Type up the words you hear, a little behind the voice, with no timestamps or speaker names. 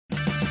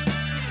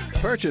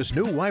Purchase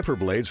new wiper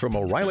blades from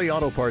O'Reilly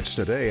Auto Parts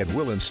today and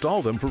we'll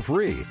install them for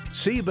free.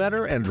 See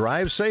better and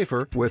drive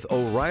safer with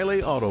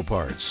O'Reilly Auto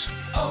Parts.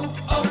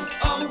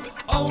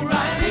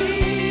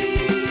 O'Reilly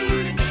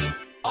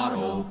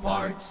Auto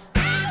Parts.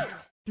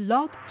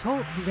 Blog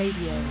Talk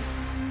Radio.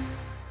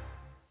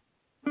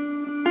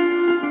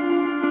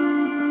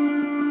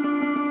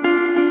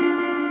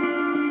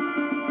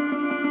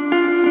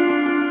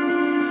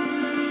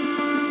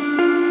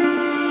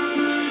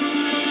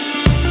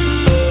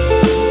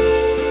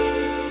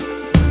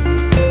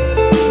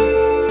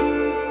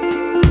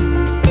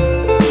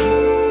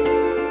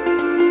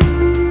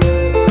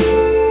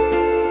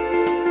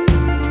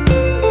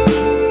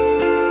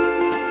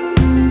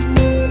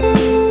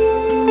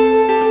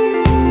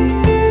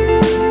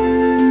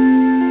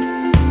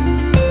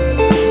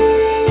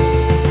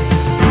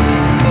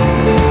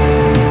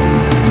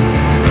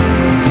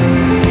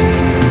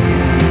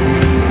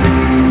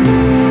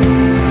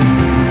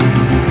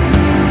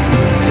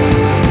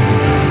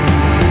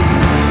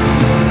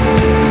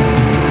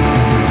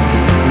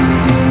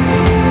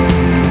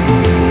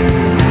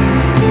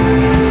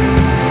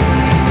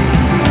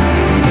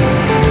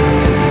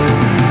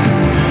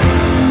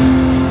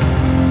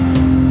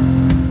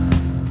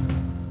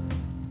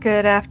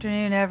 Good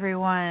afternoon,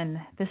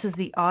 everyone. This is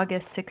the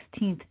August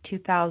 16th,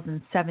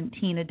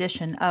 2017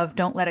 edition of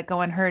Don't Let It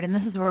Go Unheard, and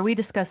this is where we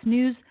discuss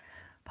news,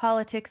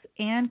 politics,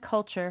 and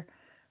culture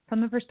from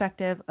the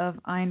perspective of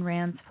Ayn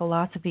Rand's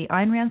philosophy.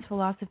 Ayn Rand's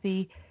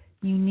philosophy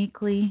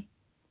uniquely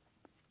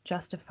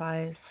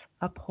justifies,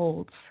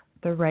 upholds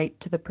the right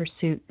to the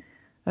pursuit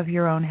of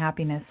your own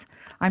happiness.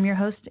 I'm your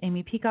host,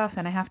 Amy Peikoff,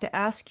 and I have to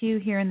ask you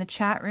here in the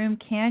chat room,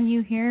 can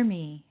you hear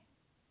me?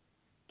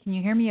 Can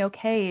you hear me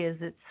okay?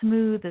 Is it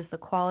smooth? Is the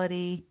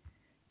quality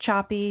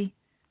choppy?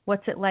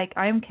 What's it like?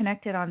 I'm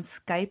connected on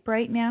Skype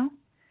right now,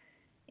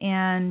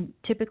 and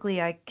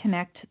typically I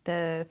connect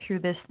through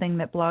this thing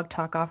that Blog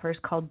Talk offers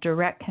called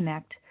Direct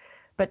Connect,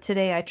 but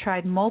today I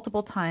tried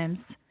multiple times.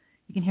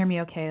 You can hear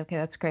me okay? Okay,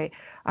 that's great.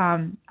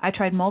 I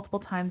tried multiple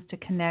times to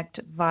connect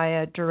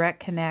via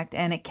Direct Connect,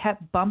 and it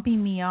kept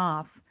bumping me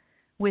off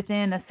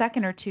within a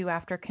second or two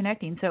after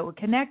connecting. So it would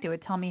connect, it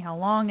would tell me how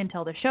long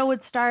until the show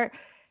would start,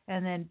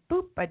 and then,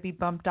 boop, I'd be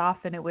bumped off,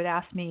 and it would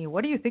ask me,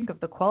 what do you think of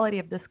the quality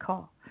of this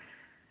call?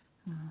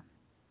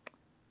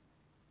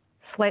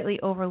 Slightly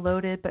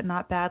overloaded, but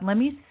not bad. Let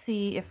me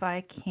see if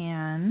I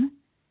can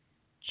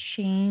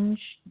change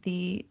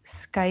the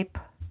Skype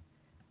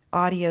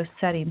audio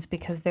settings,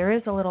 because there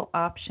is a little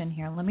option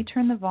here. Let me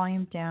turn the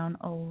volume down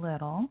a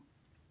little.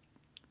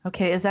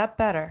 Okay, is that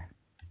better?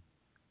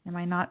 Am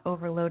I not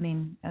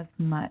overloading as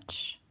much?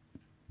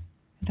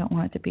 I don't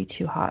want it to be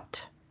too hot.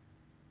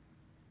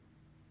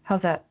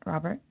 How's that,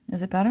 Robert?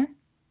 Is it better?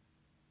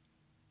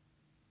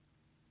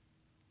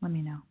 Let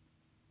me know.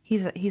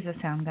 He's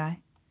a sound guy.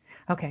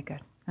 Okay, good.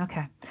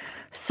 Okay.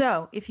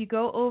 So if you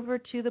go over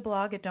to the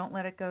blog at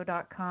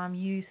don'tletitgo.com,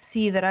 you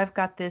see that I've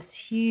got this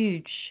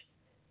huge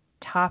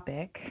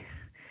topic,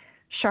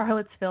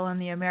 Charlottesville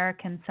and the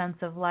American sense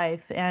of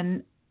life.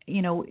 And,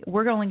 you know,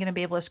 we're only going to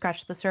be able to scratch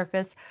the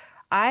surface.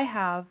 I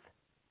have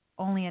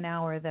only an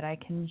hour that I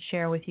can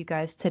share with you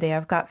guys today.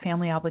 I've got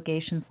family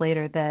obligations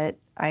later that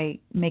I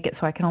make it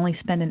so I can only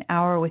spend an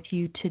hour with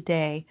you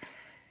today.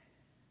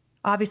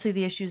 Obviously,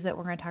 the issues that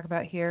we're going to talk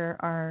about here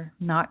are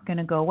not going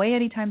to go away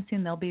anytime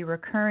soon. They'll be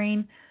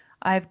recurring.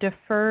 I've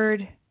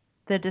deferred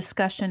the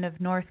discussion of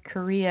North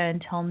Korea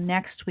until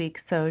next week.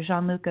 So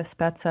Gianluca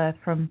Spezza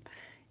from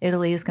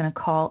Italy is going to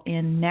call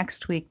in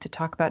next week to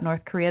talk about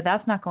North Korea.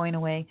 That's not going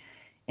away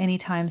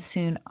anytime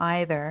soon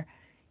either.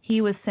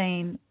 He was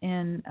saying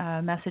in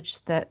a message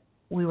that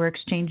we were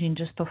exchanging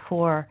just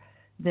before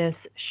this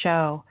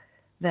show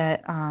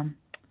that,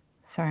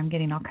 sorry, I'm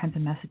getting all kinds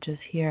of messages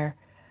here.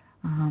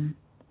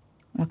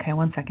 Okay,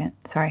 one second.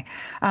 Sorry.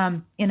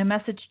 In a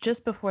message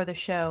just before the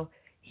show,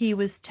 he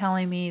was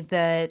telling me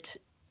that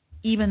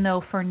even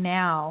though for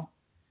now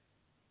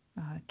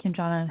Kim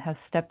Jong-un has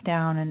stepped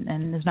down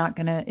and is not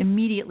going to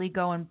immediately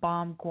go and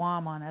bomb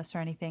Guam on us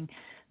or anything,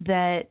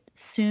 that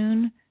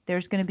soon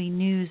there's going to be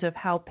news of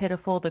how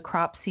pitiful the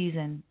crop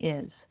season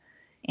is,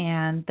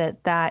 and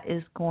that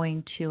is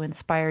going to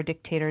inspire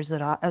dictators,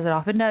 as it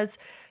often does,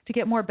 to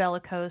get more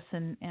bellicose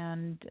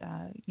and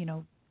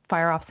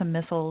fire off some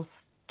missiles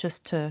just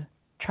to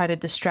try to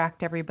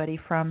distract everybody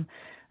from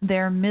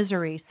their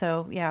misery.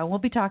 So, yeah, we'll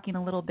be talking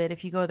a little bit.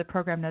 If you go to the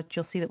program notes,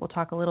 you'll see that we'll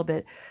talk a little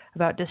bit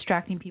about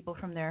distracting people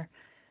from their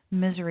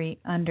misery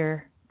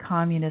under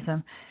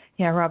communism.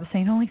 Yeah, Rob is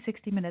saying only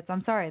 60 minutes.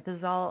 I'm sorry. This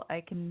is all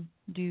I can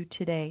do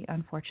today,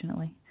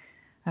 unfortunately.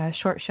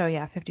 Short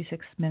show,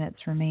 56 minutes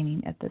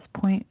remaining at this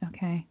point.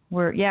 Okay.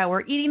 We're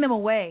eating them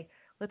away.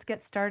 Let's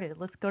get started.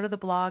 Let's go to the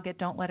blog at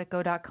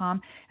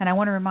don'tletitgo.com. And I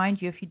want to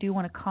remind you, if you do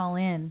want to call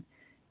in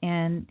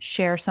and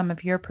share some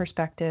of your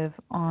perspective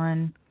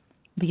on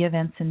the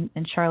events in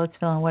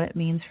Charlottesville and what it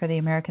means for the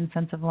American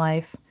sense of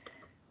life,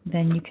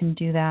 then you can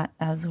do that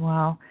as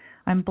well.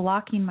 I'm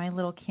blocking my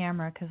little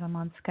camera because I'm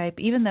on Skype,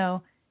 even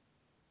though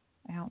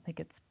I don't think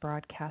it's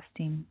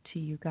broadcasting to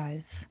you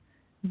guys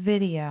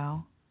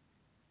video.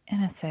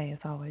 NSA is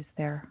always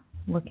there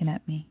looking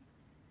at me.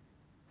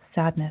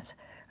 Sadness.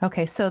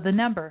 Okay, so the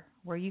number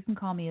where you can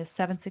call me is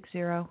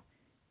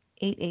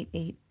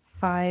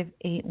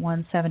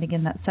 760-888-5817.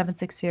 Again, that's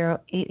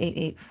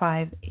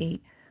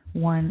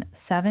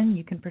 760-888-5817.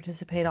 You can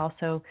participate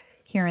also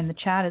here in the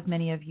chat, as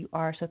many of you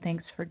are, so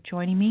thanks for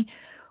joining me.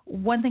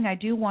 One thing I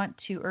do want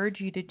to urge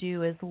you to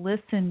do is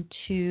listen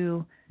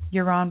to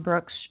Yaron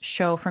Brooks'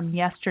 show from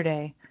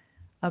yesterday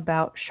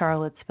about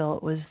Charlottesville.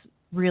 It was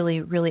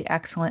really, really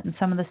excellent, and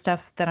some of the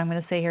stuff that I'm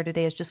going to say here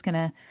today is just going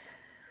to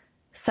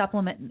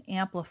supplement and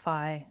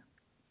amplify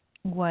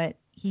what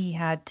he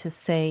had to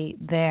say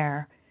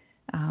there.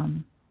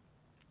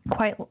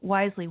 Quite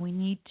wisely, we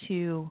need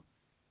to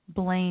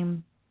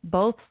blame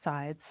both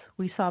sides.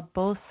 We saw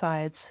both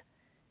sides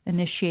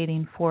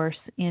initiating force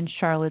in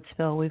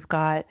Charlottesville. We've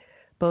got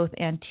both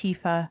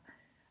Antifa.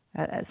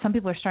 Some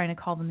people are starting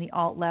to call them the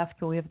alt-left,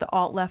 but we have the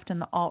alt-left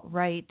and the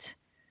alt-right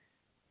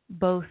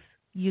both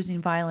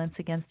using violence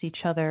against each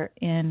other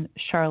in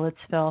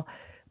Charlottesville.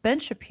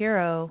 Ben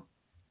Shapiro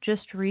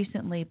just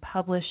recently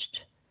published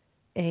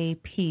a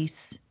piece,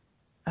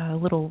 a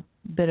little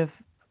bit of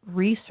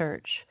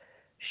research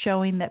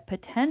showing that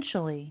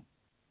potentially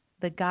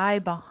the guy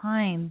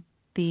behind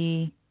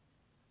the,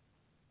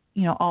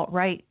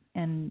 alt-right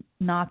and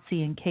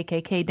Nazi and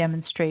KKK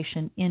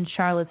demonstration in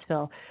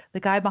Charlottesville, the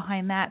guy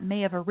behind that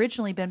may have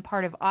originally been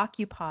part of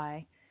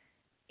Occupy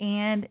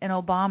and an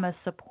Obama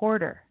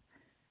supporter.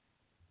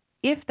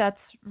 If that's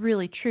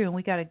really true, and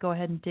we got to go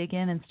ahead and dig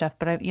in and stuff,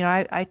 but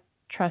I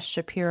trust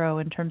Shapiro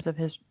in terms of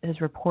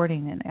his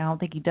reporting, and I don't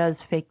think he does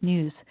fake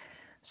news.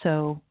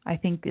 So I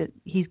think that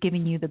he's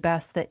giving you the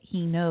best that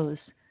he knows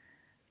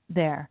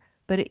there.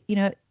 But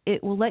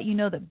it will let you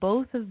know that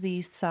both of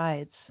these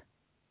sides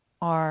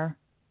are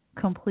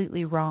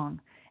completely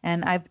wrong.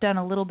 And I've done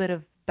a little bit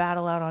of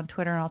battle out on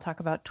Twitter, and I'll talk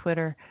about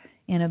Twitter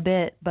in a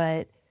bit.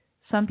 But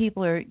some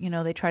people are,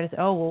 they try to say,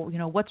 oh, well,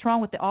 what's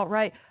wrong with the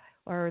alt-right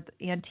or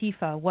the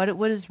Antifa? What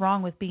is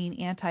wrong with being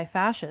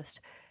anti-fascist?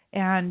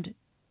 And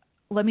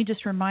let me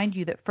just remind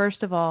you that,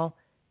 first of all,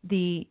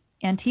 the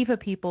Antifa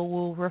people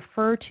will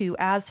refer to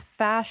as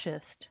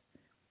fascist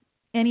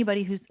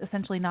anybody who's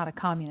essentially not a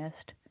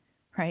communist,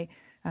 right?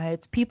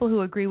 It's people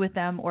who agree with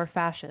them or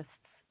fascists,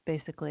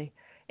 basically.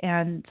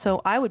 And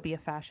so I would be a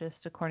fascist,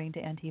 according to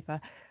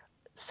Antifa.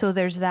 So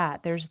there's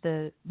that. There's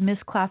the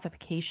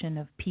misclassification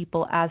of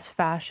people as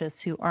fascists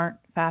who aren't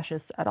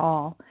fascists at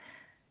all.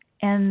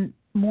 And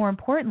more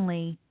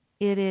importantly,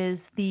 it is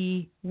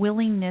the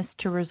willingness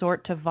to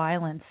resort to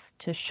violence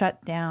to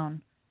shut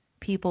down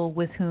people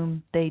with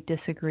whom they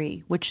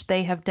disagree, which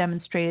they have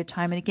demonstrated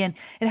time and again.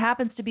 It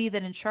happens to be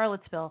that in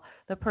Charlottesville,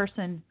 the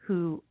person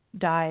who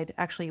died,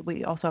 actually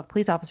we also have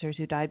police officers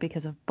who died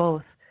because of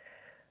both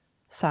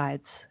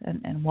sides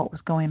and what was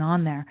going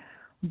on there.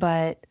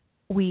 But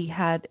we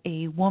had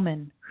a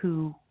woman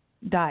who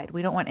died.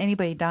 We don't want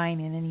anybody dying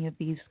in any of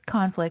these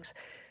conflicts.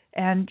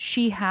 And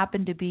she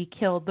happened to be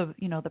killed.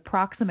 The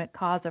proximate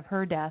cause of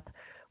her death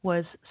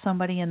was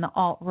somebody in the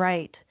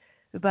alt-right.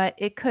 But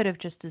it could have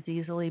just as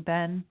easily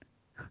been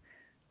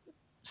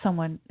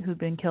someone who'd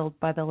been killed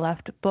by the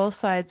left. Both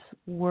sides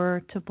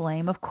were to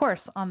blame. Of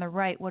course, on the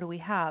right, what do we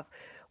have?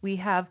 We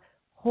have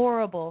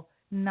horrible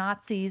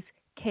Nazis,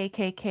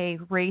 KKK,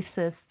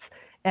 racists,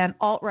 and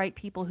alt-right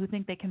people who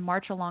think they can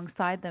march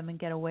alongside them and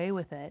get away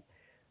with it.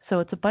 So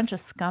it's a bunch of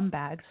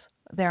scumbags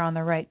there on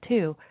the right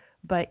too.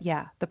 But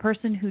yeah, the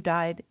person who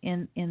died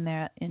in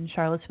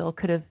Charlottesville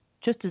could have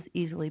just as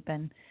easily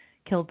been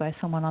killed by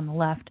someone on the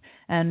left.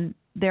 And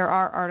there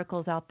are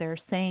articles out there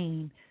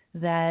saying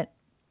that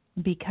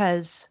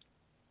because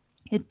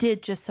it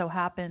did just so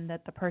happen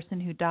that the person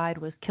who died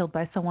was killed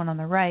by someone on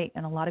the right,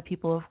 and a lot of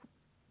people have,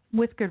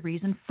 with good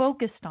reason,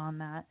 focused on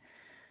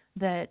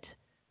that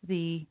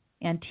the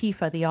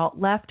Antifa, the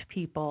alt-left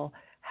people,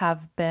 have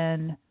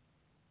been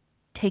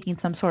taking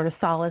some sort of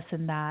solace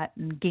in that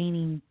and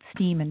gaining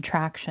steam and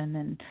traction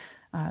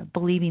and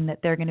believing that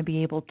they're going to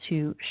be able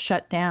to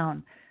shut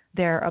down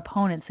their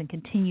opponents and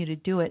continue to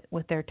do it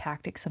with their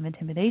tactics of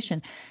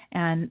intimidation.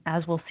 And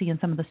as we'll see in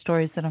some of the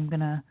stories that I'm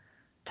going to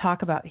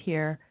talk about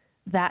here,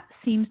 that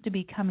seems to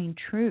be coming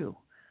true.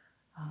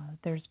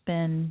 There's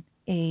been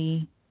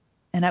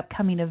an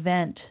upcoming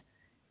event,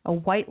 a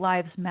White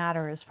Lives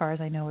Matter, as far as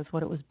I know, is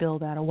what it was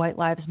billed at. A White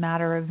Lives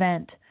Matter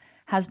event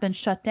has been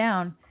shut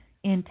down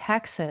in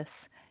Texas,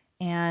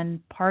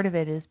 and part of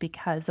it is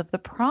because of the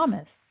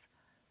promise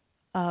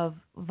of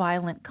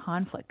violent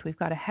conflict. We've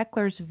got a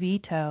heckler's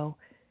veto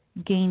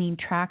gaining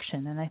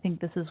traction, and I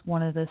think this is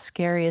one of the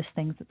scariest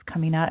things that's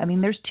coming out. I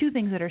mean, there's two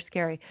things that are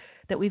scary,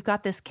 that we've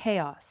got this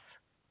chaos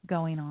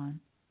going on.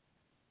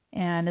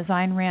 And as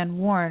Ayn Rand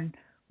warned,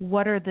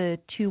 what are the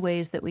two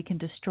ways that we can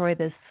destroy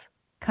this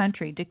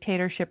country,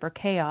 dictatorship or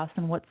chaos?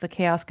 And what's the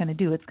chaos going to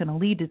do? It's going to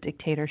lead to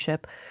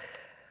dictatorship.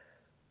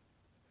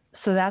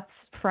 So that's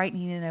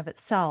frightening in and of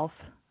itself.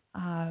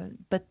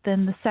 But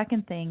then the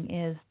second thing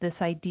is this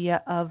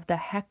idea of the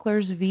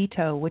heckler's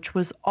veto, which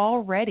was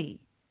already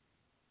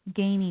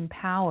gaining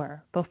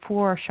power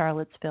before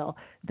Charlottesville,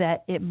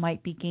 that it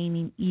might be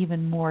gaining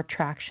even more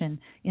traction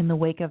in the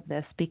wake of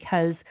this,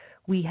 because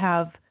we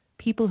have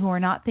people who are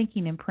not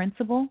thinking in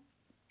principle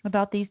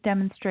about these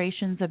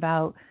demonstrations,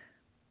 about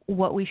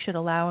what we should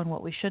allow and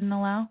what we shouldn't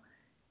allow.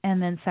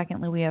 And then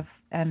secondly, we have,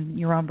 and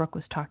Yaron Brook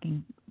was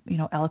talking,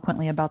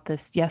 eloquently about this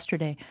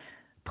yesterday,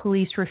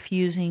 police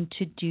refusing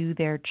to do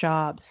their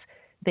jobs.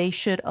 They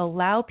should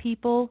allow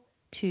people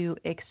to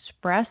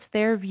express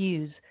their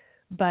views,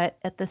 but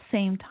at the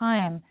same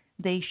time,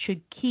 they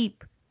should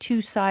keep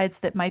two sides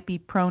that might be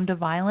prone to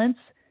violence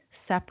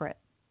separate,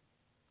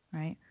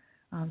 right?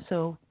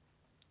 So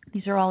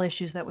these are all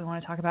issues that we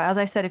want to talk about. As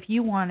I said, if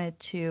you wanted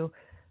to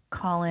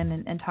call in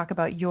and talk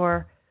about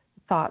your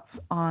thoughts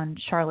on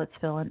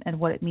Charlottesville and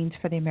what it means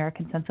for the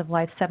American sense of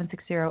life,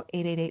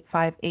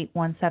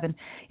 760-888-5817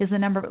 is the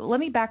number. But let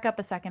me back up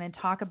a second and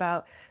talk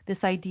about this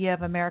idea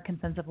of American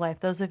sense of life.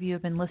 Those of you who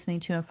have been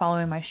listening to and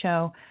following my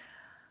show,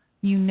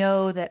 you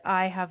know that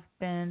I have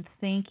been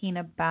thinking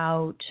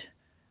about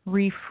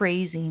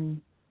rephrasing,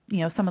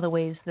 some of the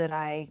ways that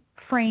I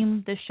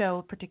frame the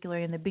show,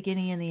 particularly in the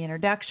beginning and the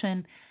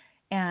introduction,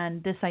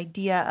 and this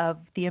idea of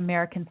the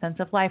American sense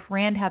of life.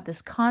 Rand had this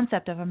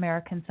concept of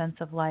American sense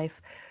of life,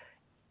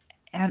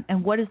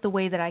 and what is the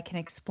way that I can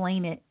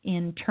explain it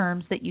in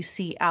terms that you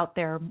see out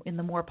there in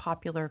the more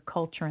popular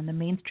culture, in the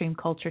mainstream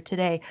culture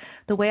today.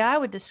 The way I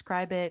would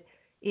describe it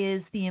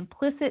is the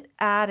implicit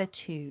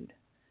attitude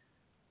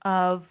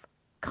of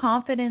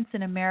confidence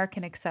in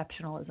American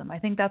exceptionalism. I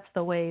think that's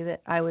the way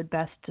that I would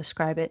best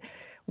describe it.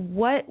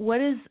 What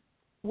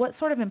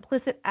sort of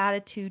implicit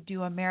attitude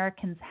do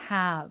Americans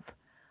have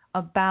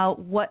about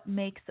what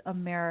makes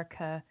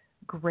America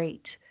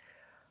great?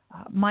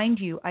 Mind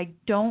you, I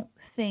don't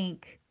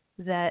think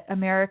that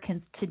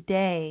Americans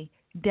today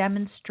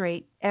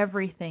demonstrate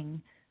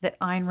everything that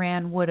Ayn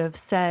Rand would have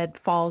said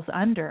falls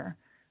under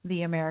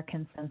the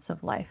American sense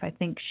of life. I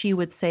think she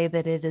would say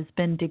that it has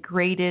been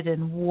degraded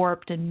and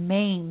warped and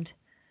maimed.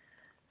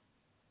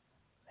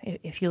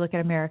 If you look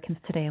at Americans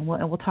today, and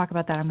we'll talk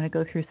about that, I'm going to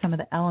go through some of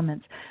the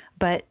elements.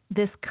 But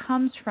this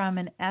comes from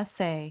an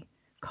essay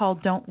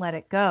called Don't Let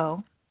It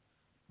Go.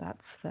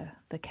 That's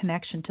the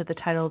connection to the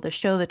title of the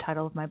show, the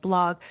title of my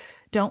blog,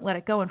 Don't Let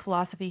It Go, and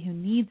Philosophy Who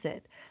Needs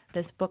It.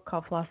 This book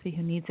called Philosophy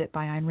Who Needs It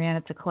by Ayn Rand.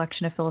 It's a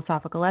collection of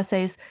philosophical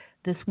essays.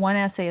 This one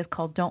essay is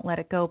called Don't Let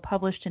It Go,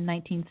 published in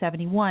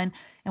 1971.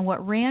 And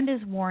what Rand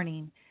is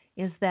warning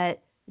is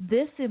that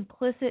this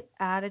implicit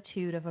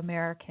attitude of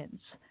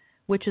Americans,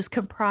 which is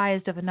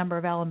comprised of a number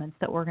of elements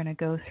that we're going to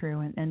go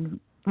through and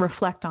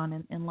reflect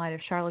on in light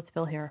of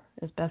Charlottesville here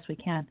as best we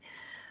can,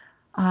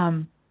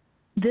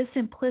 this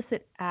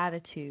implicit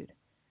attitude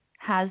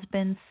has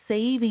been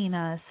saving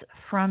us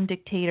from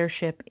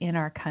dictatorship in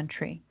our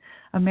country.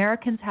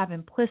 Americans have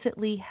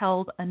implicitly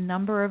held a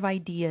number of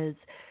ideas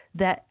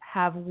that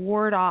have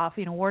warded off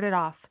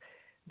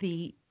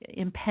the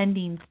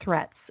impending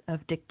threats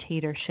of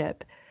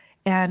dictatorship.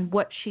 And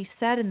what she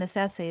said in this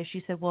essay is,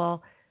 she said,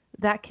 well,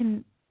 that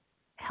can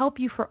help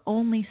you for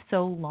only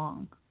so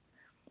long.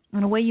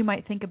 And a way you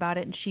might think about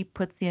it, and she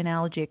puts the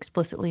analogy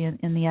explicitly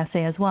in the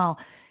essay as well,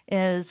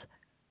 is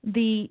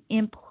the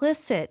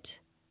implicit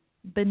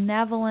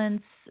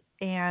benevolence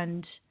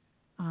and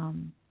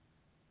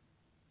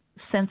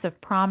sense of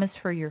promise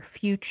for your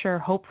future,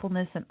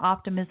 hopefulness and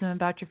optimism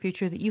about your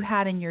future that you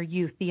had in your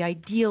youth, the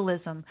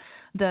idealism,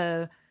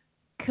 the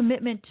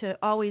commitment to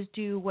always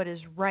do what is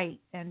right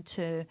and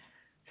to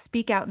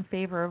speak out in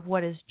favor of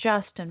what is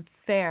just and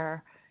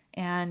fair,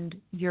 and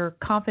your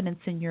confidence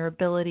in your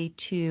ability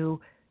to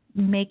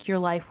make your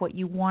life what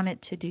you want it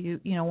to do,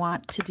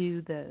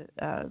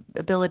 the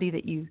ability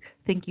that you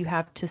think you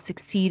have to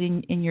succeed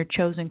in your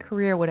chosen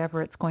career,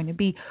 whatever it's going to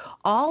be.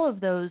 All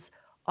of those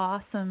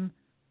awesome,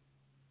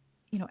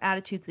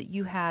 attitudes that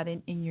you had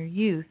in your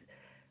youth,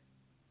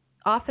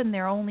 often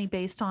they're only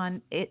based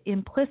on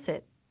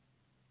implicit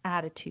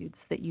attitudes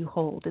that you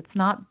hold. It's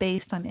not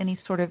based on any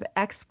sort of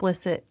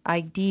explicit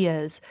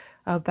ideas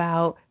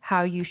about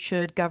how you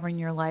should govern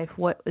your life,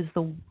 what is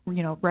the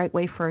right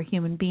way for a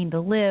human being to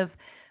live,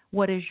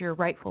 what is your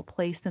rightful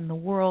place in the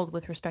world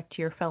with respect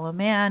to your fellow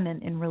man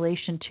and in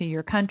relation to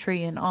your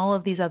country and all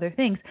of these other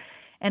things.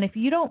 And if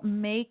you don't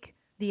make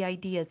the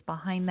ideas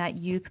behind that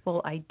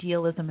youthful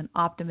idealism and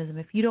optimism,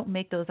 if you don't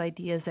make those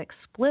ideas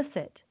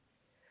explicit,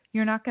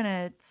 you're not going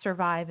to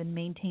survive and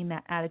maintain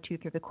that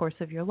attitude through the course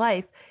of your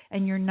life,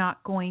 and you're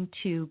not going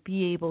to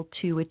be able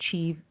to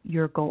achieve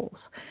your goals.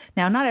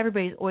 Now, not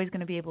everybody's always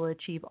going to be able to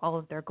achieve all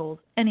of their goals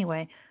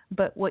anyway,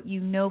 but what you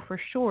know for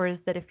sure is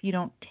that if you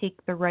don't take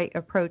the right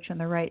approach and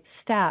the right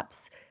steps,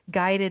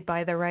 guided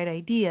by the right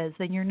ideas,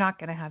 then you're not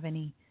going to have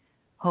any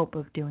hope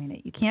of doing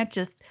it. You can't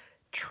just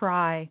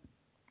try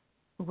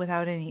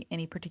without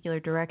any particular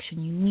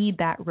direction. You need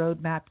that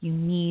roadmap. You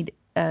need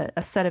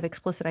a set of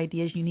explicit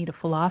ideas. You need a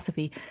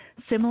philosophy.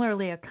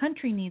 Similarly, a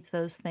country needs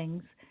those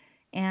things,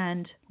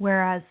 and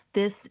whereas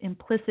this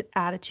implicit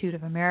attitude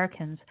of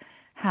Americans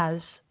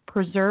has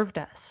preserved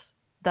us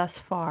thus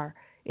far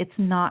it's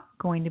not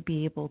going to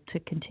be able to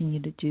continue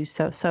to do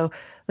so. So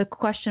the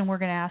question we're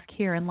going to ask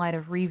here in light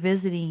of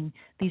revisiting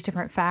these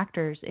different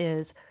factors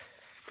is,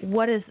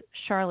 what does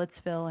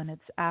Charlottesville and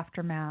its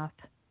aftermath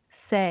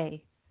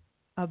say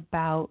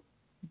about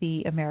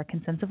the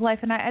American sense of life?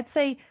 And I'd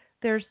say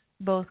there's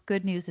both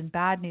good news and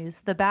bad news.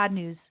 The bad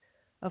news,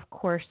 of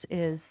course,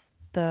 is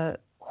the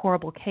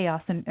horrible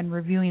chaos and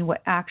reviewing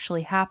what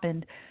actually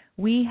happened.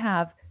 We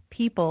have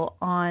people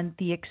on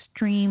the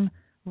extreme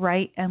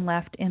right and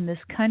left in this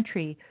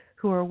country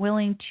who are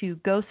willing to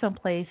go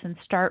someplace and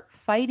start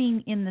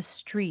fighting in the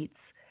streets,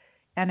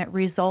 and it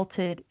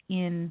resulted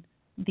in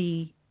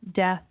the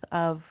death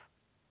of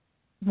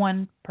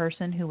one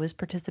person who was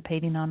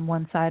participating on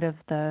one side of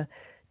the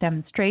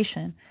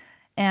demonstration,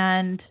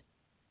 and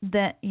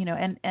that, you know,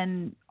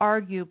 and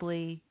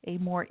arguably a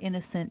more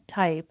innocent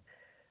type.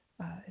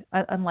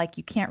 Unlike,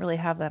 you can't really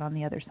have that on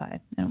the other side,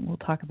 and we'll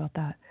talk about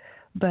that.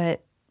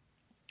 But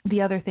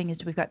the other thing is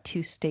we've got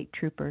 2 state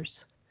troopers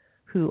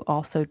who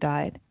also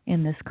died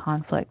in this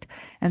conflict.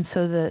 And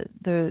so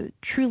the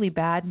truly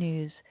bad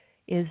news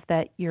is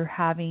that you're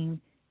having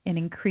an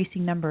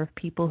increasing number of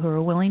people who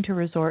are willing to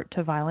resort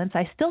to violence.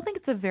 I still think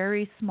it's a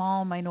very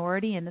small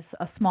minority and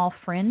a small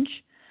fringe,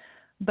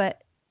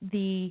 but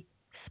the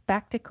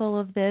spectacle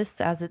of this,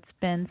 as it's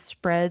been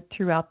spread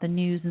throughout the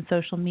news and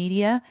social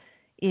media,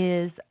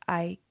 is,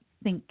 I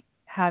think,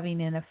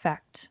 having an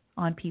effect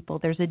on people.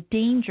 There's a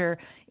danger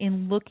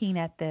in looking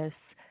at this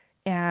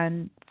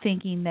and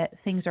thinking that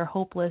things are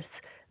hopeless,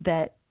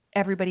 that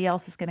everybody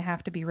else is going to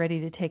have to be ready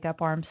to take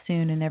up arms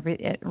soon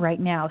and right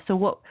now.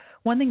 So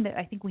one thing that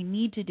I think we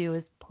need to do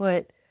is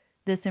put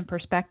this in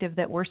perspective,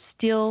 that we're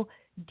still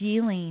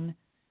dealing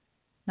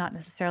not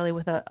necessarily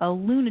with a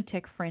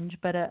lunatic fringe,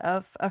 but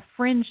a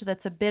fringe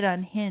that's a bit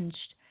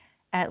unhinged,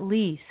 at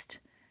least,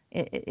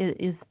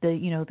 is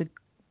the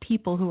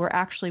people who are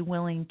actually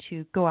willing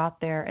to go out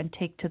there and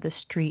take to the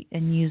street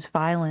and use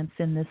violence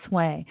in this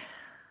way.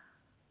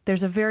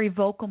 There's a very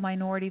vocal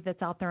minority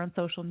that's out there on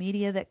social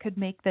media that could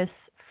make this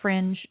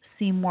fringe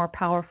seem more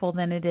powerful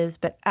than it is,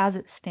 but as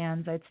it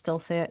stands, I'd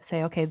still say,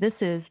 okay, this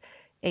is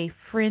a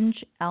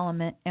fringe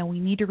element, and we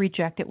need to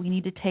reject it. We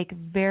need to take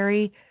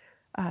very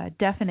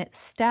definite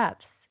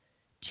steps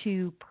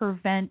to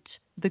prevent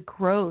the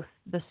growth,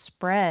 the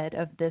spread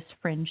of this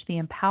fringe,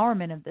 the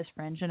empowerment of this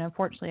fringe. And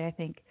unfortunately, I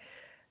think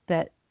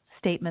that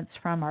statements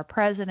from our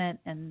president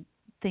and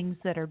things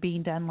that are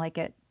being done, like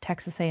at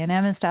Texas A&M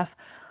and stuff,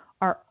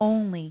 are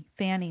only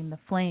fanning the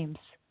flames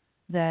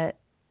that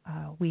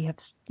we have,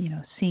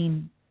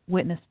 seen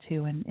witness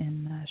to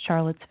in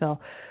Charlottesville.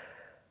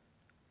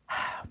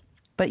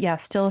 But yeah,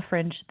 still a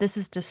fringe. This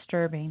is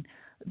disturbing.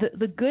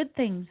 The good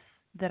things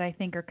that I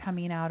think are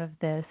coming out of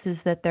this is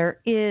that there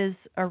is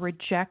a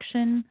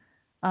rejection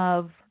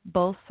of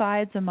both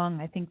sides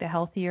among, I think, the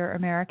healthier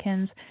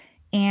Americans.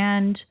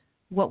 And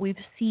what we've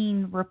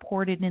seen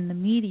reported in the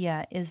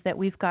media is that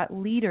we've got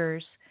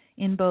leaders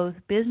in both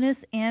business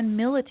and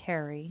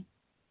military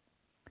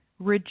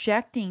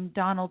rejecting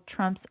Donald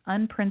Trump's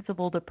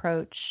unprincipled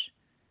approach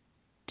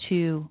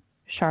to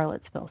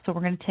Charlottesville. So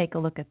we're going to take a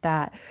look at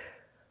that.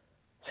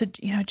 So,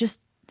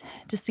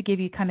 just to give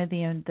you kind of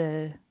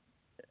the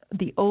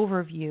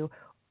overview,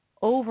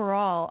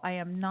 overall, I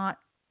am not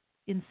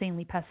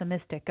insanely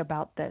pessimistic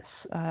about this.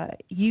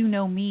 You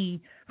know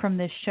me from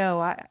this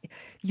show.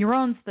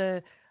 Yaron's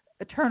the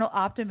eternal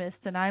optimist,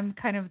 and I'm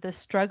kind of the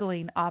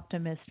struggling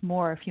optimist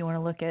more, if you want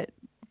to look at,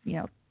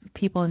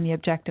 people in the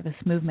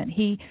objectivist movement.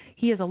 He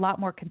is a lot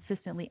more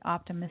consistently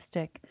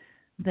optimistic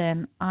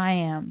than I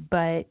am.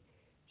 But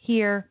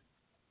here,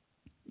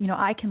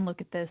 I can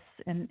look at this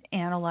and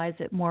analyze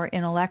it more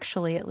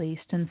intellectually, at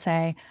least, and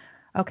say,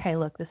 okay,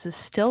 look, this is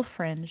still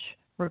fringe,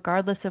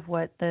 regardless of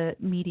what the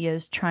media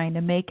is trying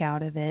to make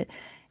out of it.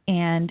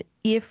 And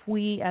if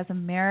we as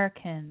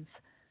Americans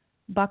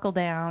buckle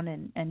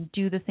down and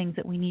do the things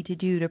that we need to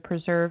do to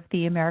preserve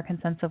the American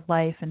sense of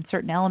life and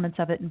certain elements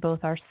of it in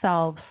both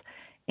ourselves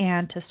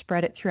and to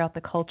spread it throughout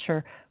the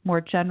culture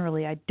more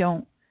generally, I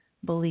don't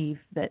believe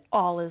that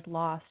all is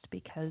lost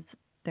because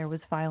there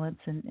was violence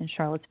in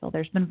Charlottesville.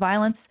 There's been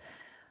violence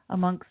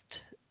amongst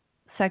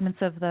segments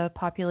of the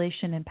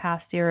population in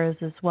past eras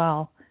as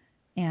well,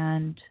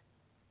 and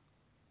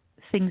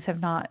things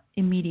have not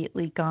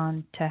immediately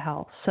gone to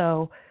hell.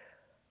 So,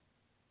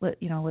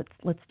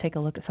 let's take a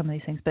look at some of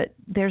these things. But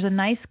there's a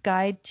nice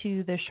guide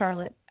to the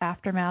Charlotte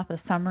aftermath,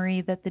 a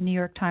summary that the New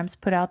York Times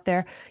put out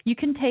there. You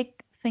can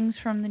take things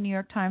from the New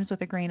York Times with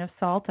a grain of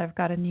salt. I've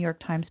got a New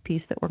York Times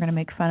piece that we're going to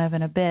make fun of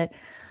in a bit.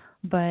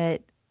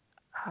 But,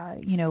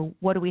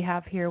 what do we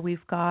have here?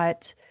 We've got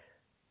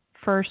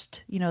first,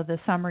 the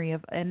summary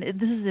of, and this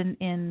is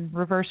in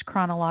reverse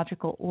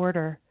chronological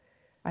order,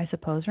 I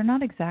suppose, or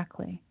not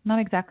exactly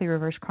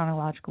reverse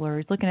chronological order.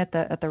 He's looking at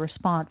the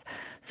response.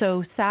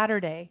 So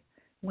Saturday,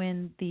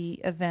 when the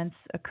events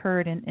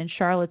occurred in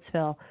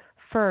Charlottesville,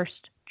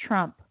 first,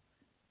 Trump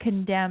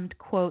condemned,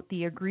 quote,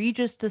 the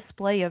egregious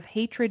display of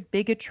hatred,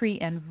 bigotry,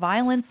 and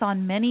violence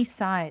on many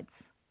sides.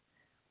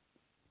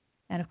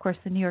 And, of course,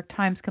 the New York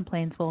Times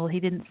complains, well, he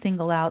didn't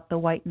single out the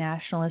white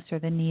nationalists or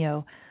the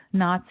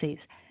neo-Nazis.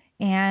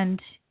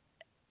 And,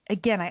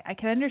 again, I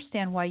can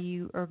understand why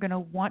you are going to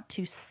want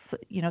to,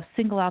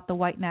 single out the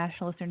white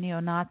nationalists or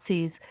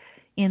neo-Nazis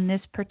in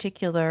this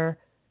particular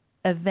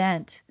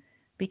event,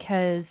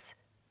 because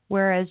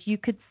whereas you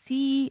could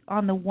see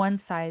on the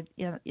one side,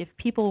 if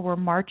people were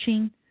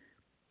marching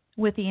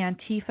with the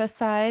Antifa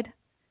side,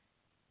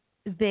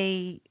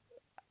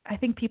 I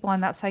think people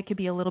on that side could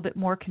be a little bit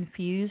more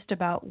confused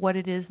about what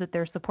it is that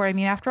they're supporting. I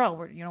mean, after all,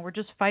 we're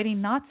just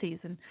fighting Nazis,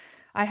 and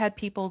I had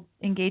people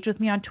engage with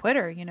me on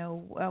Twitter.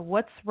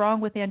 What's wrong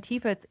with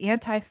Antifa? It's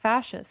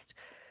anti-fascist.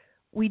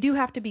 We do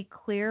have to be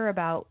clear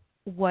about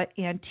what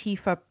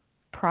Antifa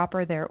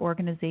proper, their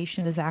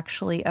organization, is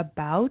actually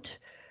about.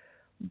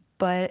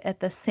 But at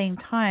the same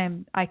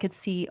time, I could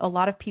see a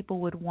lot of people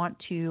would want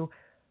to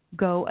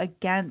go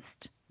against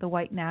the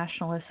white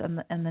nationalists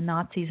and the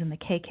Nazis and the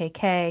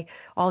KKK,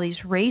 all these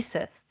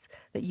racists,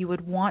 that you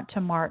would want to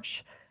march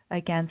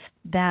against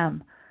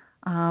them.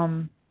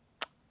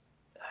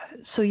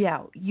 So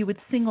yeah, you would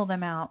single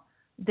them out.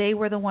 They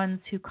were the ones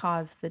who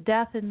caused the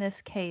death in this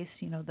case.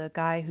 The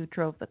guy who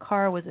drove the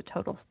car was a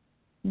total,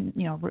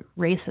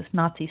 racist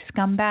Nazi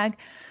scumbag.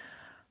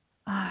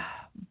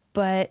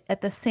 But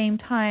at the same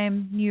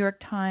time, New York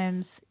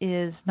Times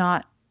is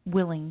not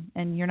willing,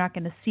 and you're not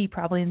going to see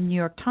probably in the New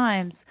York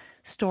Times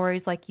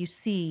stories like you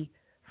see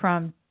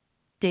from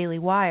Daily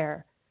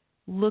Wire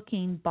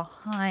looking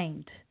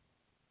behind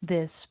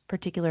this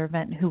particular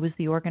event, who was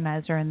the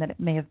organizer, and that it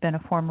may have been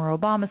a former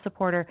Obama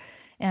supporter,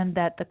 and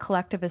that the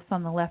collectivists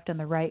on the left and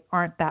the right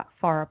aren't that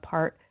far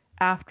apart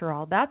after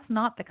all. That's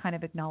not the kind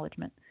of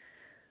acknowledgement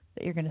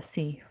that you're going to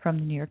see from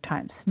the New York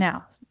Times.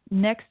 Now,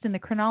 next in the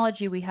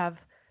chronology, we have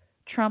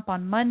Trump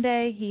on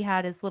Monday. He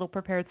had his little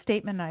prepared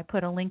statement, and I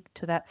put a link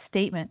to that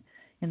statement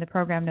in the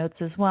program notes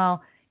as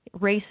well.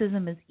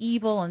 Racism is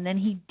evil, and then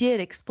he did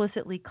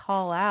explicitly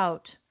call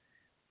out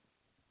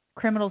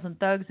criminals and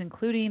thugs,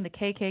 including the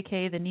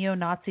KKK, the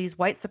neo-Nazis,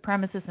 white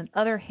supremacists, and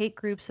other hate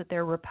groups, that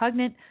they're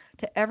repugnant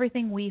to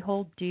everything we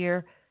hold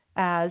dear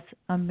as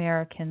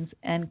Americans,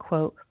 end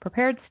quote.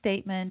 Prepared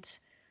statement.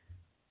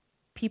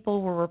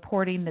 People were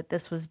reporting that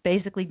this was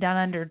basically done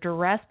under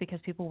duress because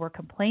people were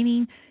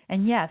complaining.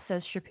 And yes,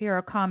 as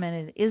Shapiro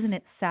commented, isn't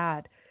it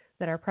sad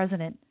that our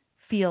president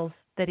feels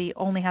that he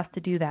only has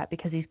to do that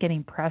because he's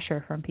getting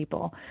pressure from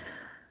people?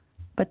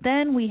 But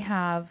then we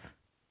have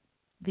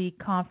the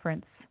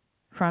conference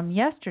from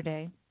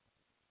yesterday,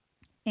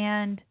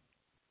 and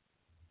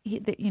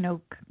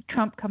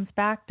Trump comes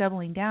back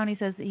doubling down. He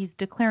says he's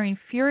declaring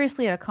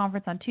furiously at a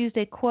conference on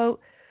Tuesday, quote,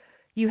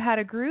 "You had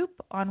a group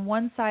on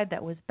one side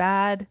that was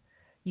bad.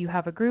 You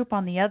have a group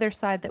on the other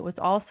side that was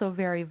also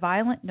very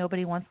violent.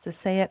 Nobody wants to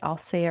say it. I'll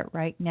say it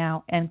right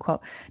now," end quote.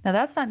 Now,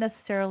 that's not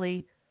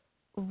necessarily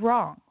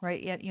wrong,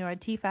 right?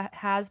 Antifa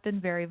has been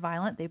very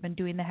violent. They've been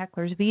doing the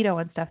heckler's veto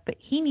and stuff, but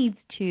he needs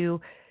to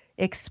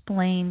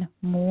explain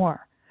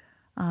more.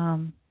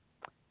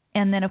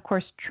 And then, of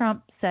course,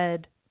 Trump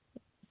said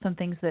some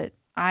things that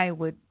I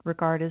would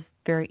regard as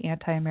very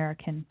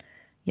anti-American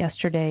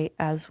yesterday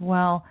as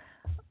well.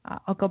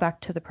 I'll go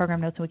back to the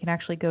program notes and we can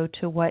actually go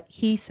to what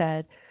he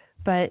said,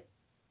 but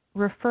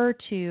refer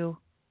to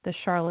the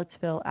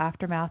Charlottesville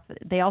aftermath.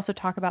 They also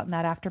talk about in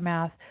that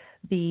aftermath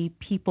the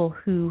people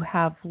who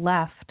have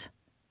left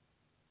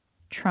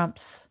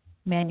Trump's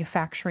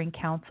manufacturing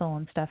council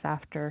and stuff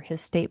after his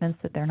statements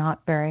that they're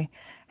not very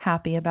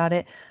happy about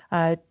it.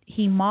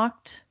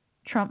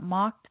 Trump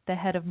mocked the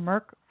head of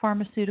Merck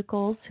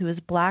Pharmaceuticals, who is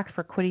black,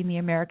 for quitting the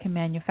American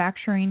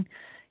Manufacturing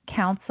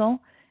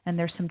Council. And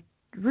there's some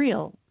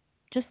real,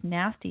 just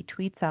nasty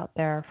tweets out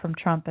there from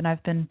Trump, and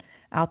I've been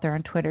out there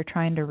on Twitter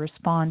trying to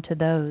respond to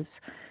those.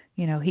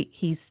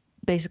 He's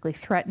basically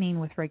threatening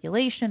with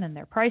regulation, and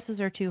their prices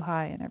are too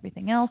high and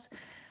everything else.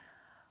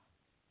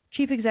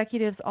 Chief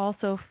executives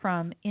also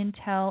from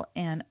Intel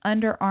and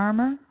Under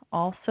Armour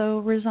also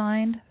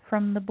resigned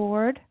from the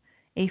board.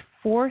 A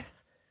fourth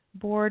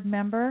board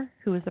member,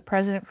 who is the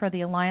president for the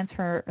Alliance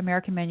for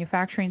American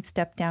Manufacturing,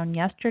 stepped down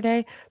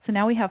yesterday. So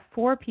now we have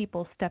 4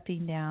 people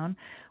stepping down.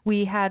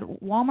 We had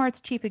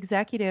Walmart's chief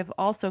executive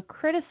also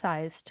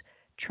criticized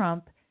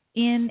Trump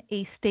in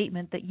a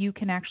statement that you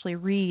can actually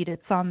read.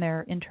 It's on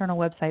their internal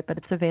website, but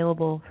it's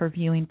available for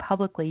viewing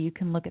publicly. You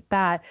can look at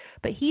that.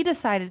 But he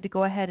decided to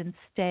go ahead and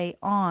stay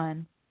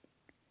on,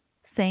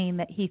 saying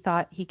that he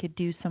thought he could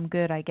do some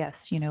good, I guess,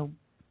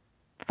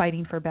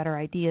 fighting for better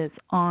ideas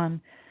on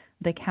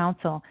the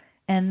council.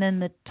 And then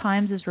the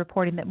Times is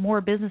reporting that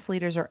more business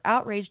leaders are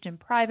outraged in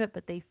private,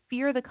 but they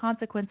fear the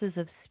consequences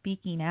of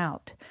speaking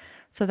out.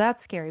 So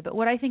that's scary. But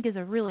what I think is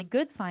a really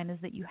good sign is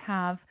that you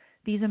have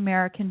these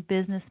American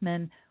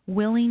businessmen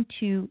willing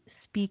to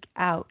speak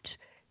out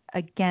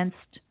against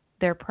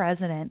their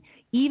president,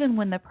 even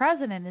when the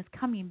president is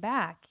coming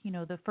back.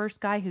 The first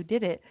guy who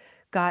did it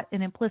got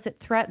an implicit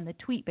threat in the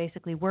tweet,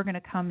 basically, "We're going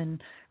to come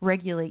and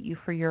regulate you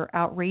for your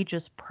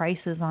outrageous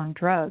prices on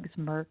drugs,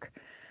 Merck."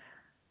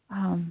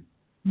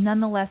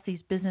 Nonetheless,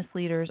 these business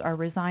leaders are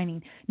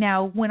resigning.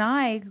 Now, when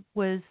I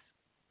was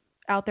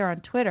out there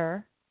on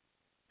Twitter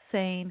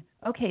saying,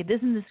 okay,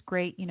 isn't this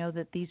great,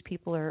 that these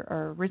people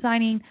are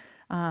resigning?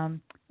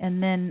 And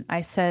then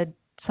I said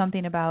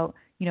something about,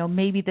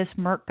 maybe this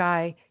Merck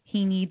guy,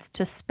 he needs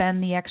to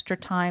spend the extra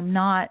time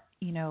not,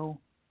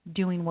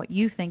 doing what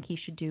you think he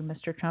should do,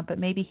 Mr. Trump, but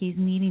maybe he's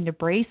needing to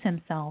brace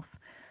himself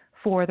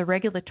for the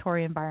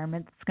regulatory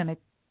environment that's going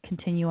to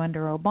continue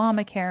under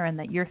Obamacare and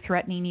that you're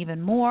threatening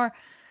even more,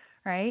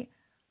 right?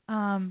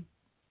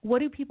 What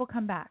do people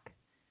come back?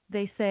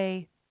 They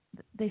say,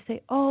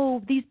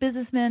 oh, these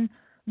businessmen,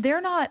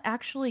 they're not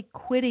actually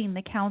quitting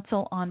the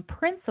council on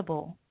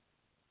principle,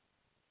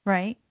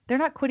 right? They're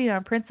not quitting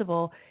on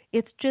principle.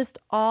 It's just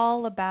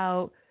all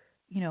about,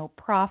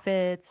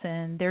 profits,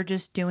 and they're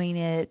just doing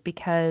it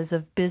because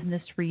of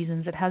business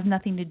reasons. It has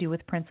nothing to do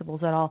with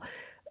principles at all.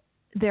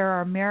 There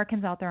are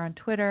Americans out there on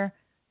Twitter,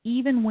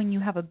 even when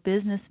you have a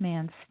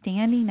businessman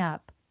standing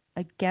up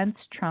against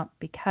Trump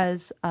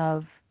because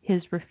of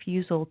his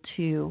refusal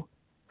to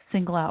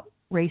single out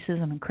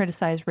racism and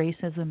criticize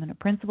racism in a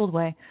principled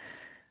way,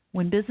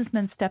 when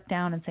businessmen step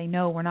down and say,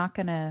 no, we're not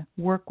going to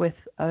work with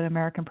an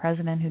American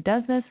president who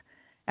does this,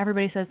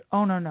 everybody says,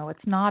 oh, no, it's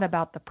not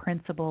about the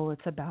principle,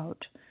 it's about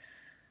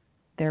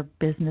their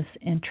business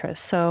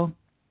interests. So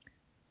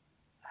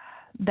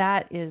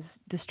that is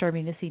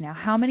disturbing to see. Now,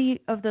 how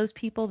many of those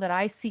people that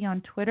I see on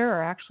Twitter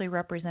are actually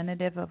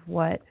representative of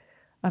what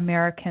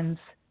Americans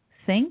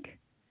think?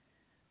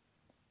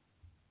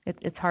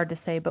 It's hard to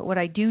say, but what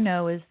I do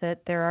know is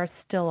that there are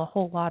still a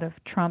whole lot of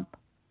Trump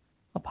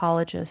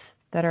apologists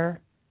that are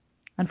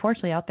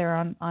unfortunately out there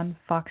on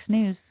Fox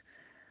News.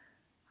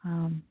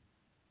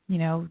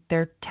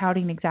 They're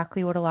touting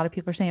exactly what a lot of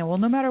people are saying. Well,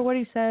 no matter what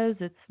he says,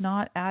 it's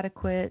not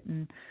adequate,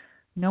 and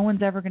no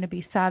one's ever going to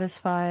be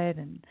satisfied.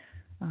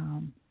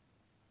 And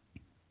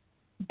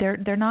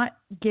they're not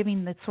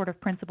giving the sort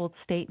of principled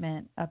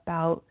statement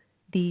about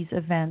these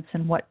events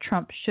and what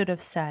Trump should have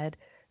said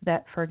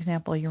that, for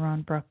example,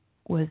 Yaron Brook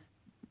was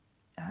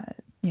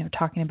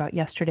talking about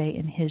yesterday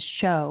in his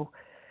show.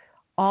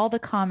 All the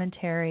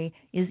commentary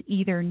is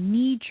either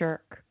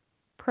knee-jerk,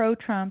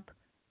 pro-Trump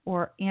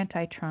or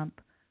anti-Trump,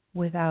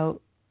 without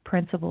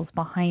principles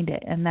behind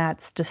it, and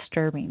that's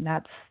disturbing.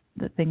 That's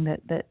the thing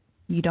that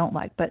you don't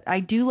like. But I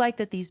do like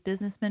that these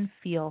businessmen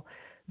feel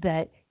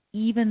that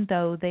even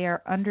though they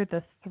are under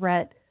the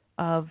threat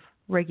of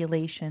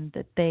regulation,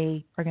 that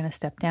they are going to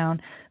step down.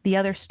 The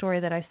other story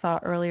that I saw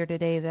earlier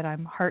today that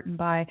I'm heartened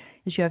by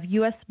is you have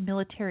U.S.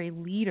 military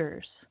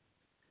leaders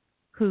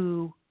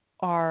who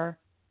are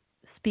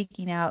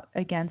speaking out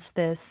against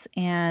this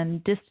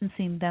and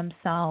distancing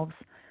themselves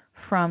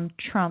from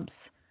Trump's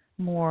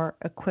more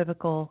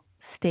equivocal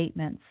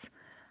statements.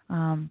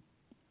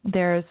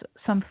 There's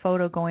some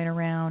photo going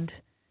around,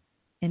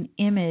 an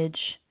image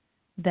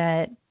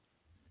that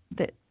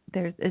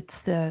there's, it's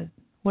the,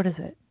 what is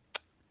it?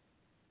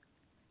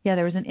 Yeah,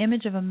 there was an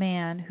image of a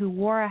man who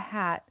wore a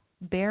hat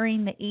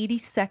bearing the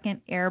 82nd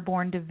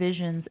Airborne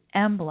Division's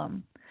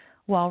emblem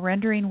while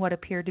rendering what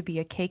appeared to be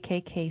a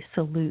KKK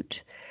salute.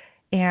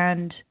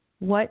 And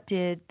what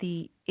did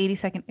the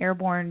 82nd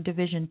Airborne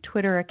Division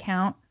Twitter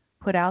account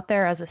put out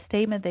there as a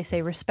statement? They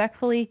say,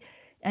 respectfully,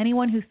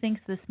 anyone who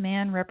thinks this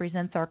man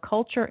represents our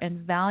culture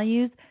and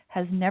values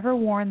has never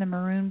worn the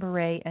maroon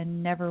beret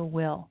and never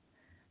will.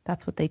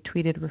 That's what they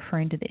tweeted,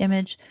 referring to the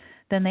image.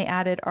 Then they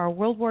added, our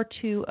World War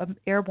II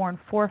airborne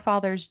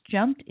forefathers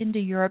jumped into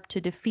Europe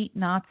to defeat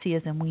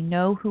Nazism. We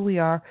know who we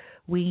are.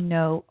 We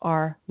know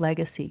our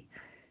legacy.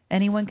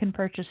 Anyone can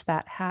purchase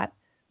that hat.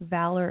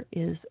 Valor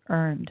is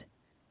earned,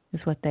 is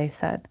what they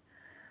said.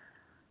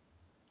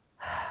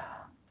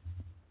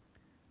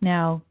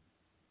 Now,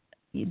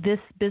 this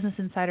Business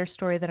Insider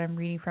story that I'm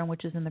reading from,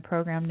 which is in the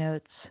program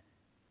notes,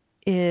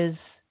 is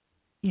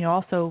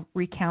also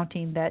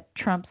recounting that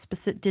Trump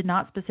did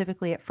not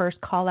specifically at first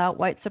call out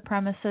white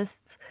supremacists,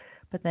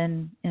 but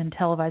then in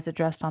televised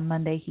address on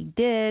Monday he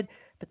did,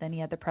 but then he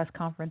had the press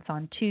conference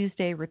on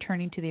Tuesday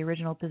returning to the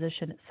original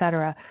position,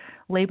 etc.,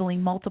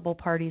 labeling multiple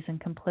parties and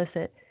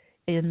complicit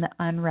in the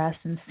unrest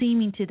and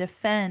seeming to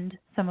defend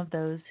some of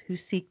those who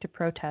seek to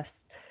protest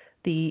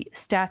the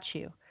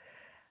statue.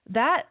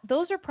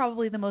 Those are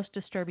probably the most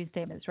disturbing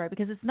statements, right?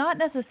 Because it's not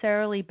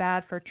necessarily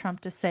bad for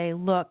Trump to say,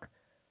 look,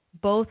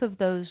 both of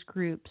those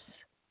groups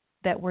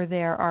that were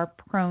there are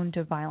prone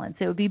to violence.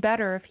 It would be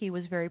better if he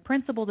was very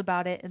principled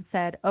about it and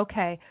said,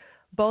 okay,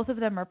 both of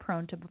them are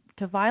prone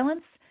to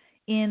violence.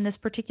 In this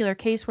particular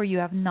case where you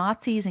have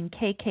Nazis and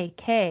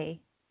KKK,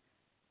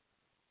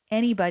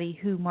 anybody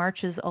who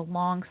marches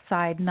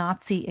alongside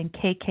Nazi and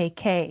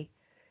KKK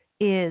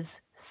is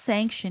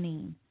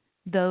sanctioning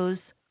those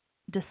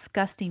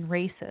disgusting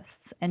racists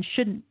and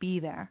shouldn't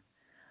be there.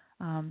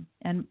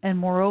 And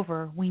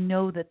moreover, we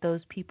know that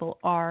those people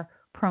are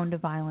prone to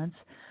violence.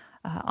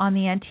 On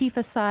the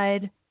Antifa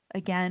side,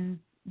 again,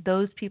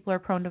 those people are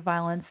prone to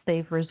violence.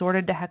 They've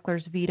resorted to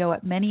heckler's veto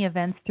at many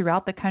events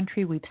throughout the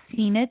country. We've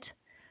seen it.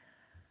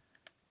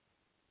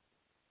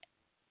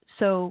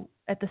 So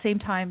at the same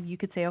time, you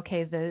could say,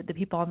 okay, the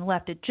people on the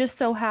left. It just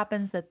so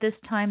happens that this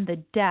time the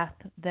death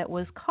that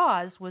was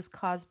caused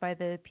by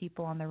the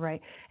people on the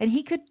right. And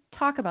he could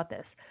talk about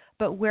this.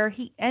 But where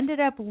he ended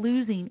up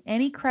losing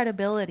any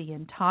credibility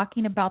in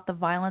talking about the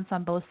violence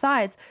on both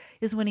sides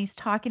is when he's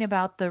talking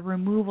about the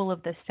removal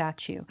of the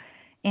statue.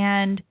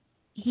 And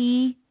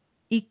he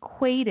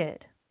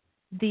equated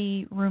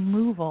the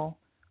removal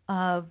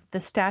of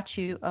the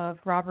statue of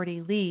Robert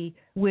E. Lee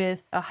with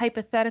a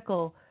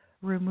hypothetical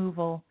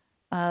removal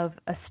of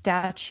a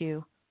statue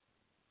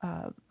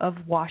of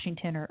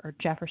Washington or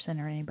Jefferson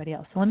or anybody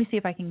else. So let me see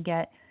if I can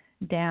get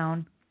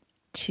down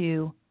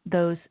to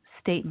those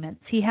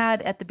statements. He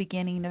had at the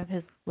beginning of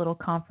his little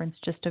conference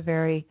just a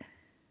very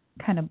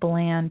kind of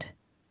bland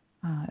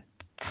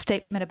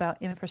statement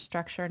about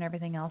infrastructure and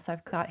everything else.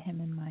 I've got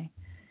him in my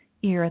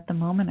ear at the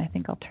moment. I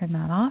think I'll turn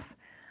that off.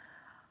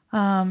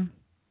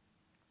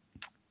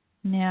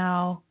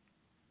 Now,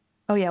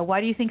 oh yeah,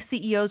 why do you think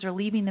CEOs are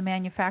leaving the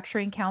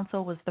Manufacturing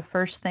Council was the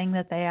first thing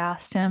that they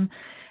asked him.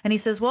 And he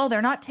says, well,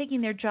 they're not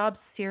taking their jobs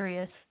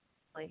seriously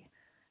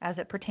as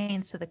it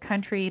pertains to the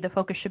country. The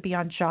focus should be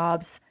on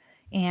jobs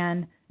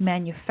and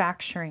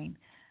manufacturing.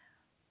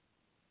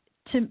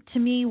 To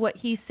me, what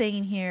he's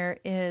saying here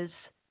is,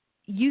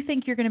 you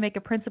think you're going to make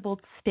a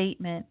principled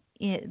statement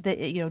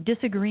that,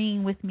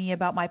 disagreeing with me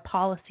about my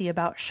policy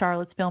about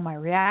Charlottesville, my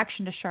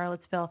reaction to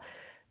Charlottesville.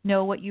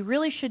 No, what you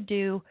really should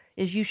do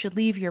is you should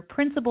leave your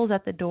principles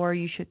at the door.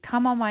 You should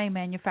come on my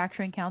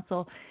Manufacturing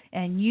Council,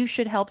 and you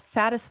should help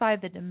satisfy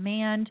the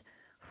demand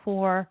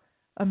for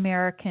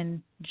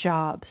American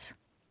jobs.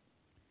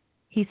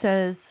 He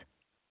says,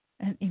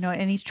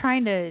 and he's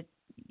trying to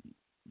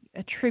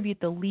attribute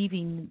the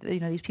leaving,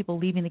 these people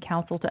leaving the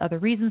council to other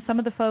reasons. Some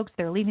of the folks,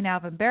 they're leaving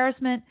out of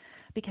embarrassment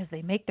because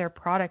they make their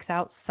products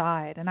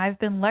outside. And I've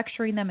been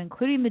lecturing them,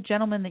 including the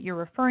gentleman that you're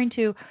referring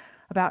to,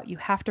 about you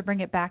have to bring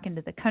it back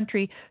into the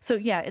country. So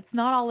yeah, it's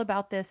not all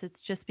about this. It's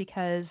just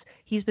because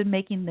he's been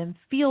making them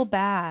feel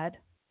bad.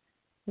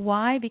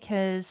 Why?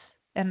 Because,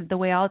 and the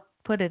way I'll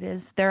put it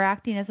is, they're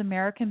acting as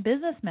American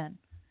businessmen.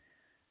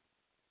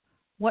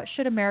 What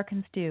should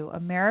Americans do?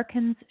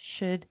 Americans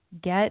should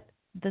get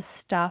the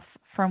stuff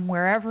from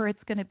wherever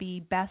it's going to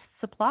be best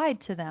supplied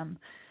to them.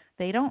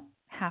 They don't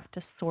have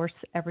to source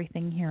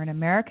everything here in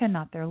America,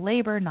 not their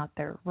labor, not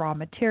their raw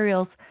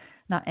materials,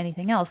 not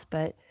anything else,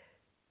 but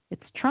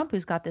it's Trump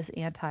who's got this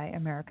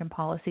anti-American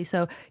policy.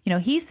 So,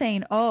 he's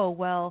saying, oh,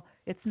 well,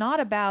 it's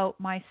not about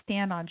my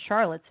stand on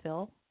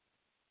Charlottesville.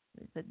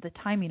 The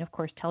timing, of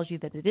course, tells you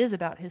that it is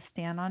about his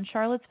stand on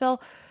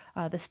Charlottesville.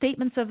 The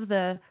statements of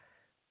the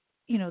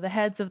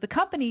heads of the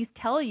companies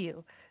tell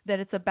you that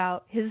it's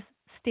about his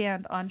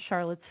stand on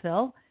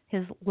Charlottesville,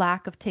 his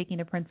lack of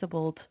taking a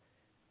principled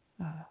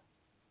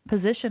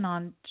position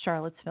on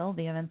Charlottesville,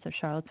 the events of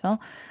Charlottesville.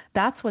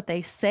 That's what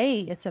they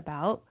say it's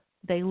about.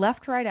 They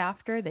left right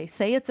after. They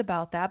say it's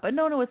about that. But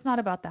no, it's not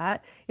about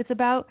that. It's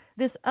about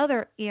this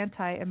other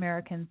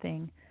anti-American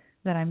thing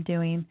that I'm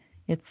doing.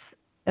 It's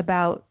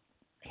about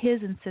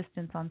his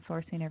insistence on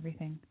sourcing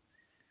everything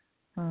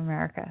from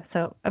America.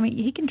 So,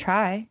 he can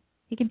try.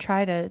 He can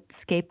try to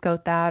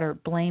scapegoat that or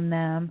blame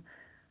them.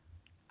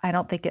 I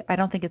don't think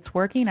it's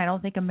working. I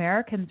don't think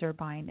Americans are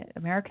buying it.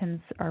 Americans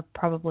are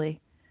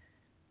probably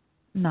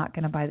not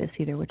going to buy this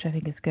either, which I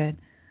think is good.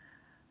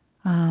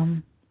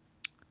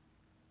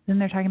 Then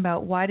they're talking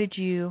about, why did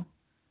you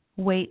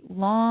wait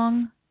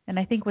long? And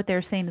I think what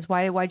they're saying is,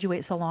 why'd you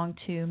wait so long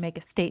to make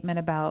a statement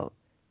about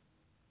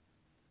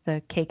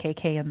the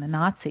KKK and the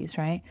Nazis,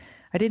 right?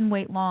 I didn't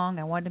wait long.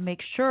 I wanted to make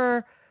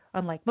sure,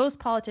 unlike most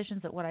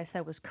politicians, that what I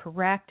said was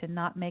correct and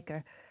not make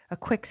a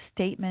quick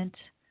statement.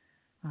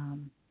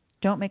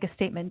 Don't make a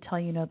statement until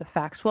you know the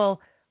facts.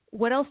 Well,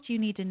 what else do you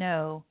need to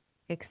know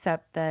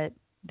except that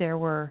there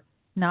were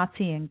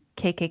Nazi and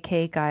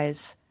KKK guys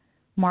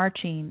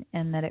marching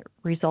and that it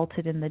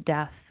resulted in the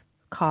death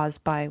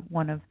caused by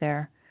one of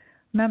their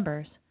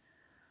members?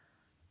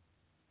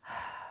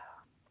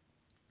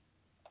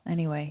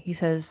 Anyway, he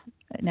says,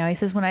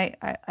 when I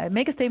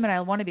make a statement,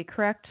 I want to be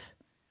correct.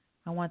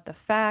 I want the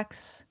facts.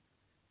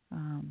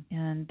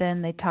 And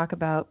then they talk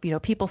about,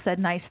 people said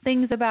nice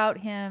things about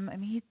him.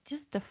 He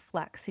just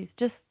deflects. He's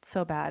just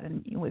so bad.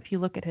 And if you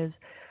look at his,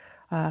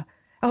 and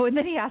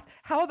then he asked,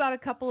 how about a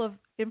couple of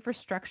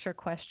infrastructure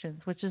questions,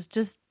 which is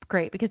just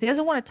great because he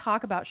doesn't want to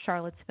talk about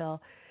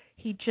Charlottesville.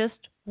 He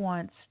just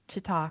wants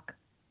to talk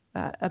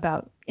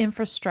about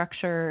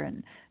infrastructure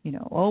and,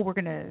 we're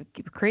going to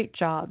create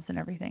jobs and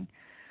everything.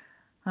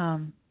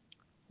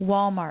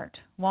 Walmart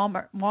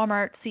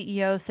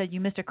CEO said,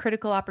 you missed a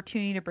critical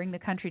opportunity to bring the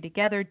country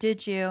together,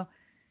 did you?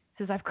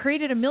 He says, I've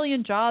created 1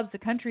 million jobs. The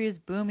country is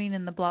booming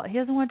in the blah. He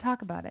doesn't want to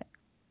talk about it,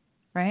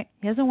 right?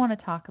 He doesn't want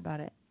to talk about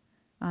it.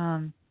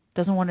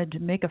 Doesn't want to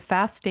make a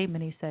fast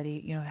statement. He said,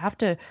 have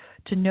to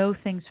know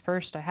things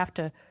first. I have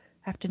to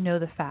know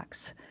the facts.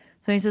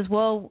 So he says,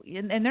 well,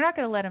 and they're not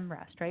going to let him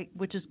rest, right?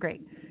 Which is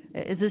great.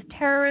 Is this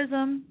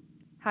terrorism?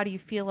 How do you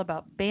feel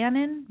about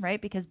Bannon,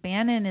 right? Because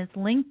Bannon is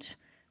linked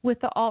with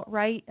the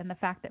alt-right, and the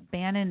fact that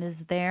Bannon is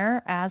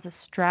there as a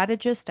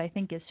strategist, I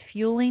think, is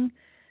fueling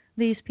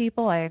these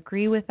people. I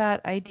agree with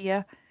that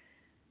idea.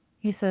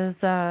 He says,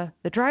 the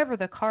driver of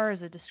the car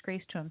is a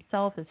disgrace to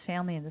himself, his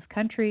family, and his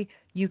country.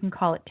 You can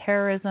call it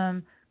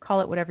terrorism, call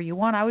it whatever you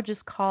want. I would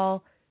just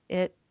call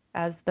it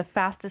as the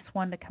fastest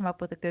one to come up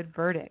with a good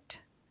verdict.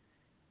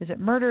 Is it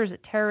murder? Is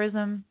it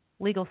terrorism?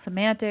 Legal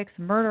semantics,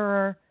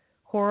 murderer,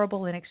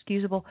 horrible,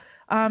 inexcusable.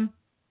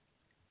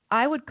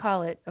 I would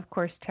call it, of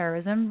course,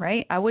 terrorism,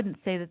 right? I wouldn't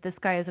say that this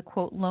guy is a,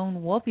 quote,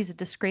 lone wolf. He's a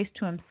disgrace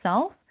to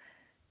himself.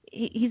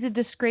 He's a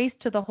disgrace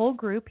to the whole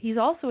group. He's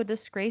also a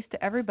disgrace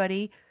to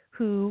everybody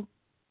who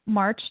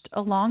marched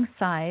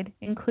alongside,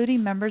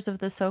 including members of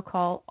the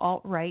so-called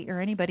alt-right or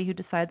anybody who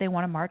decided they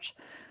want to march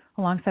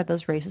alongside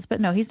those races. But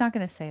no, he's not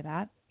going to say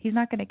that. He's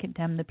not going to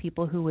condemn the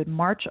people who would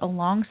march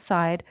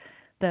alongside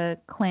the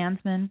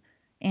Klansmen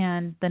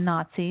and the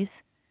Nazis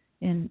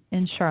in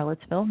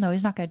Charlottesville. No,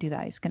 he's not going to do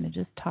that. He's going to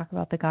just talk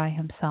about the guy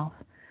himself.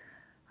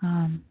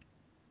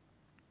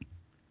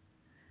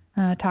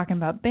 Talking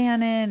about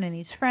Bannon and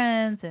his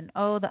friends and,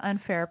 oh, the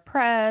unfair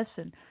press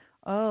and,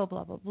 oh,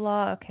 blah, blah,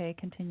 blah. Okay,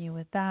 continue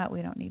with that.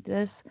 We don't need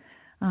this.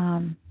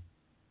 Then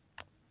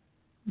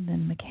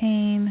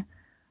McCain.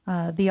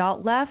 The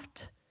alt-left.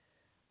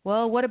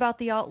 Well, what about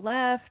the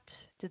alt-left?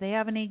 Do they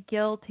have any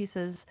guilt? He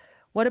says,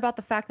 what about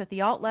the fact that the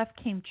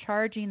alt-left came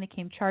charging? They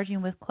came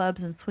charging with clubs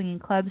and swinging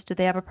clubs. Do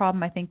they have a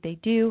problem? I think they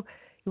do.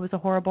 It was a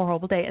horrible,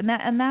 horrible day. And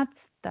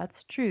that's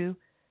true.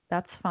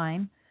 That's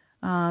fine.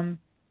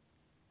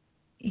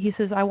 He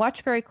says, I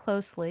watched very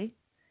closely.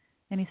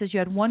 And he says, you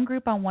had one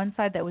group on one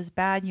side that was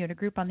bad, and you had a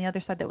group on the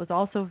other side that was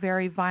also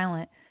very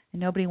violent. And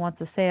nobody wants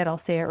to say it.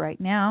 I'll say it right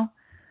now.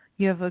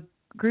 You have a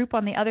group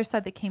on the other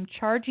side that came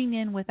charging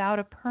in without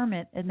a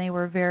permit, and they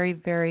were very,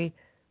 very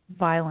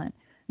violent.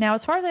 Now,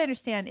 as far as I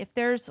understand, if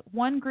there's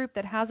one group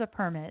that has a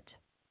permit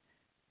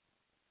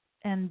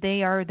and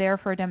they are there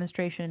for a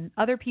demonstration,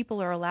 other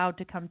people are allowed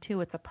to come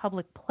too. It's a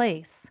public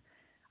place.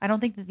 I don't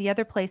think that the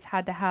other place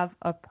had to have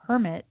a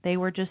permit. They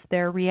were just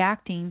there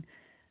reacting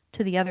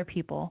to the other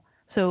people.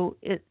 So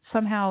it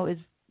somehow is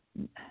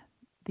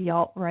the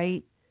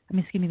alt-right,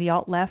 the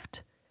alt-left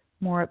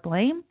more at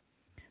blame?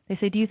 They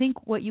say, do you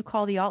think what you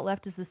call the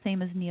alt-left is the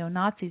same as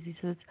neo-Nazis? He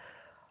says,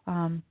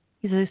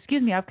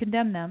 excuse me, I've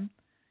condemned them.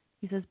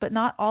 He says, but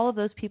not all of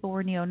those people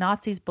were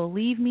neo-Nazis.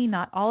 Believe me,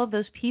 not all of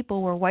those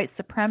people were white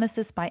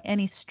supremacists by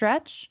any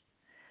stretch.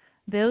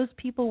 Those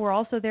people were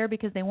also there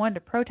because they wanted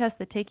to protest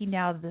the taking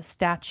down of the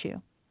statue.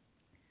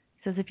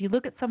 He says, if you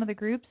look at some of the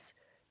groups,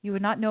 you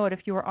would not know it if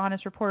you were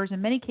honest reporters.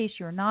 In many cases,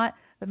 you are not.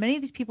 But many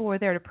of these people were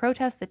there to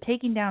protest the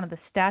taking down of the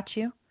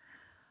statue.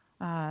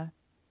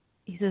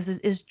 He says,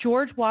 is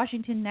George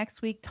Washington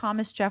next week,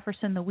 Thomas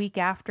Jefferson the week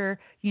after?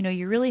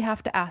 You really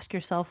have to ask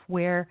yourself,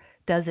 where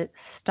does it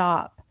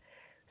stop?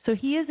 So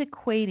he is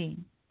equating,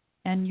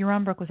 and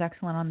Yaron Brook was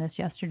excellent on this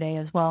yesterday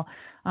as well,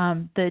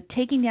 the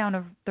taking down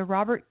of the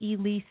Robert E.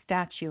 Lee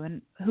statue.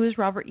 And who is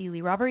Robert E.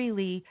 Lee? Robert E.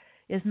 Lee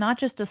is not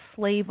just a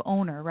slave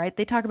owner, right?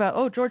 They talk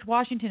about, George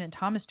Washington and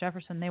Thomas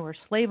Jefferson, they were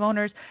slave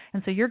owners,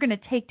 and so you're going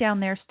to take down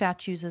their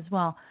statues as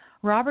well.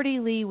 Robert E.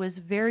 Lee was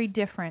very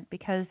different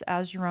because,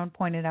 as Yaron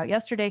pointed out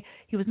yesterday,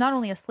 he was not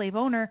only a slave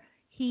owner,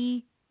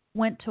 he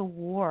went to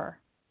war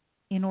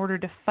in order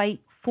to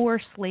fight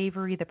for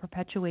slavery, the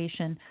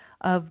perpetuation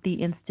of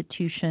the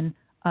institution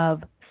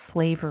of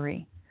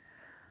slavery.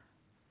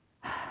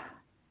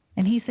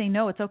 And he's saying,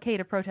 no, it's okay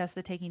to protest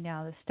the taking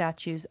down of the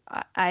statues.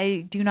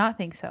 I do not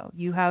think so.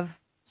 You have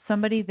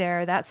somebody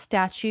there, that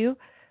statue,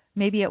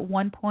 maybe at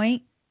one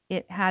point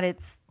it had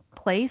its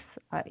place.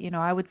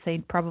 I would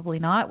say probably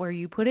not. Where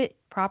you put it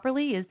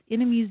properly is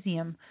in a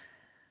museum,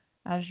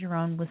 as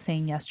Yaron was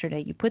saying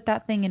yesterday. You put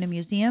that thing in a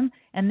museum,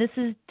 and this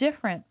is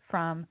different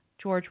from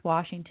George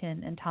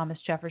Washington and Thomas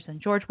Jefferson.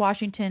 George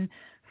Washington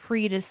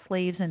freed his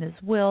slaves in his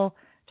will.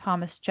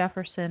 Thomas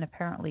Jefferson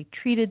apparently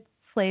treated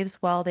slaves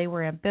well. They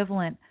were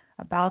ambivalent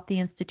about the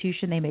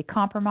institution. They made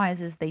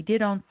compromises. They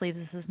did own slaves.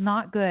 This is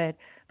not good,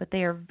 but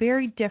they are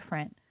very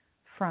different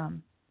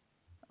from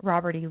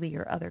Robert E. Lee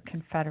or other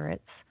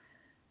Confederates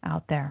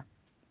out there.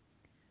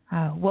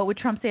 What would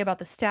Trump say about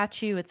the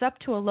statue? It's up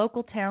to a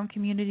local town,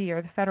 community,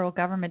 or the federal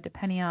government,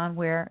 depending on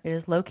where it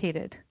is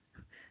located.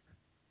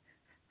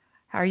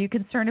 Are you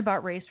concerned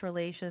about race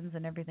relations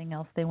and everything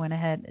else? They went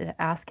ahead and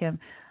asked him.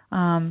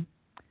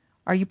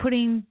 Are you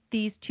putting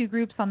these two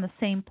groups on the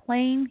same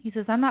plane? He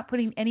says, I'm not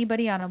putting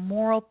anybody on a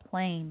moral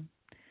plane.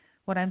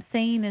 What I'm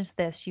saying is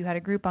this. You had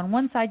a group on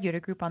one side, you had a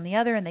group on the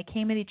other, and they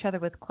came at each other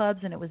with clubs,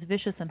 and it was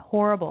vicious and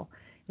horrible.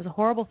 It was a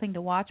horrible thing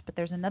to watch, but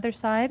there's another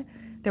side.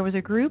 There was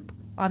a group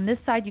on this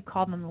side, you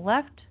called them the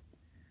left,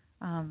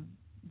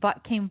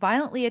 but came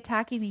violently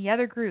attacking the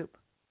other group.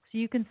 So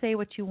you can say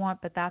what you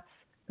want, but that's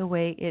the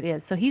way it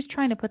is. So he's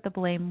trying to put the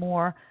blame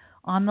more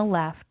on the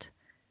left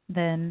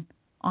than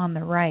on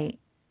the right.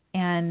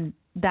 And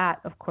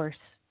that, of course,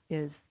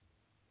 is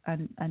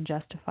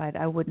unjustified.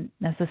 I wouldn't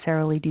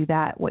necessarily do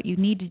that. What you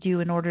need to do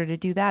in order to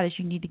do that is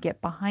you need to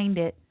get behind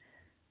it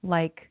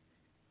like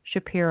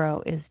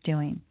Shapiro is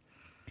doing.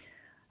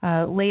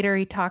 Later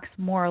he talks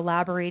more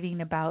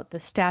elaborating about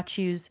the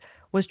statues.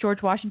 Was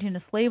George Washington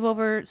a slave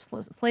owner?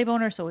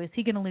 So is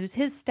he going to lose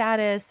his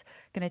status?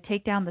 Going to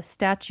take down the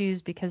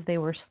statues because they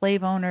were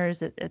slave owners,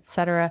 et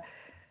cetera?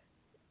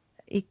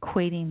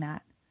 Equating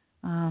that.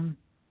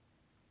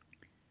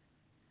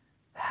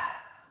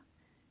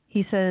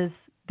 He says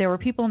there were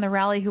people in the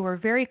rally who were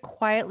very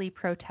quietly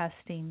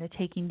protesting the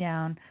taking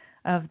down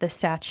of the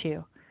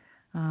statue.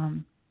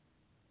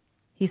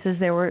 He says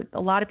there were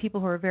a lot of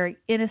people who were very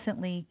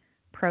innocently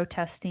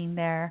protesting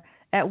there.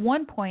 At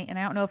one point, and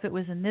I don't know if it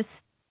was in this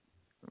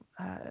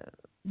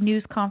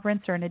news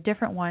conference or in a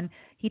different one,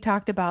 he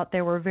talked about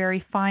there were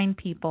very fine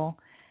people.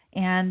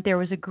 And there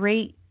was a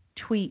great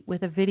tweet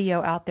with a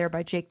video out there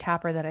by Jake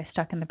Tapper that I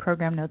stuck in the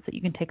program notes that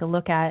you can take a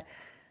look at.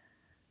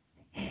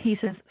 He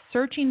says,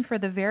 searching for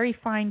the very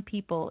fine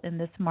people in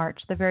this march.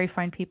 The very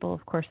fine people,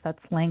 of course, that's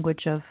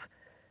language of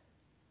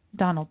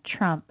Donald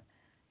Trump.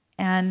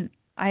 And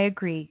I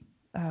agree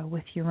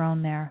with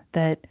Yaron there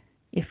that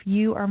if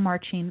you are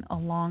marching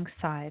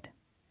alongside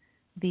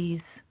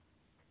these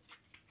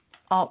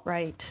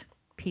alt-right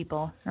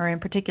people, or in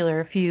particular,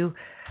 if you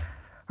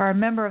are a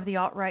member of the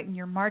alt-right and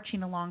you're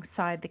marching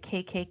alongside the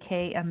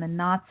KKK and the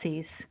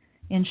Nazis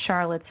in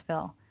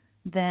Charlottesville,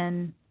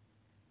 then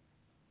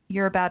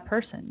you're a bad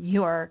person.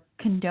 You are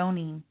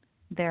condoning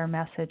their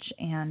message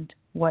and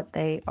what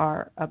they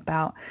are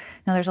about.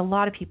 Now, there's a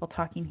lot of people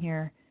talking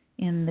here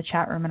in the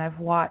chat room, and I've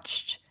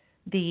watched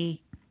the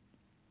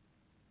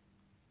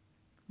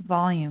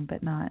volume,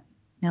 but not.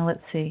 Now,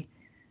 let's see.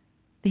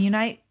 The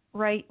Unite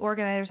Right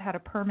organizers had a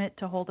permit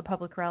to hold a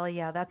public rally.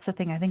 Yeah, that's the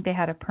thing. I think they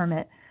had a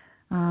permit.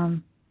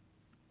 In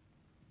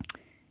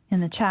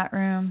the chat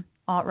room,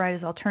 alt-right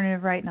is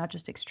alternative right, not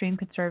just extreme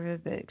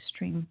conservative, but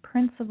extreme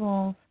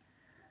principles.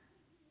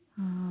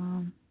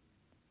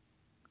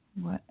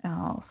 What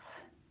else?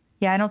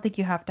 Yeah, I don't think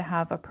you have to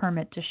have a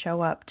permit to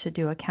show up to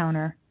do a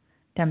counter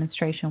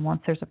demonstration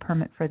once there's a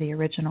permit for the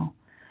original.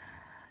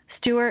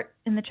 Stuart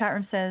in the chat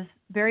room says,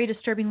 very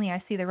disturbingly,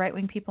 I see the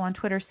right-wing people on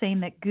Twitter saying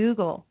that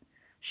Google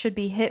should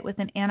be hit with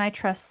an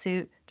antitrust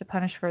suit to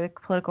punish for the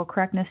political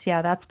correctness.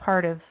 Yeah, that's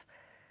part of...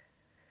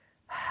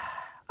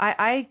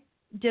 I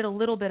did a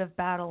little bit of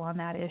battle on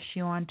that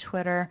issue on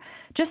Twitter.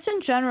 Just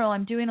in general,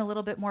 I'm doing a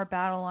little bit more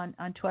battle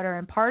on Twitter,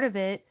 and part of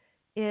it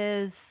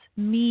is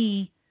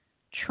me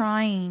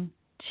trying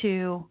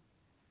to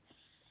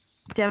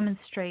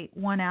demonstrate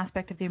one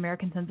aspect of the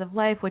American sense of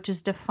life, which is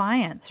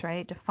defiance,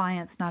 right?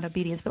 Defiance, not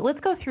obedience. But let's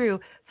go through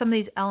some of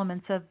these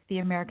elements of the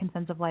American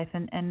sense of life,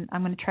 and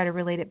I'm going to try to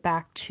relate it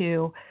back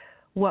to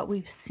what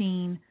we've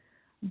seen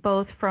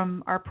both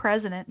from our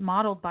president,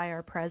 modeled by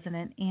our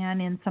president,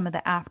 and in some of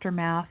the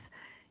aftermath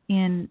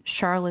in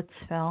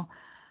Charlottesville.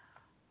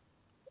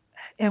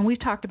 And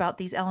we've talked about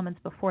these elements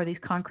before, these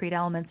concrete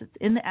elements. It's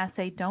in the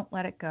essay, Don't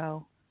Let It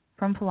Go,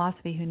 from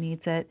Philosophy Who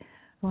Needs It.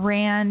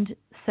 Rand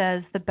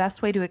says the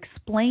best way to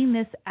explain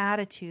this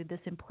attitude, this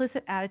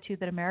implicit attitude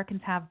that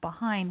Americans have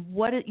behind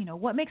what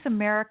makes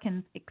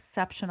Americans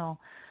exceptional,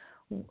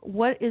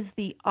 what is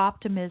the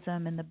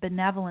optimism and the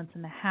benevolence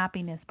and the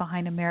happiness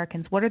behind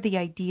Americans, what are the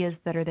ideas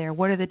that are there,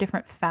 what are the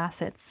different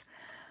facets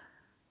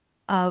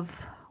of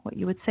what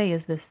you would say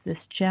is this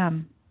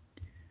gem.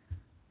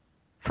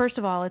 First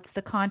of all, it's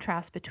the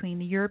contrast between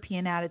the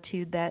European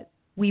attitude that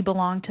we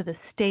belong to the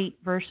state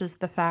versus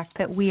the fact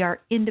that we are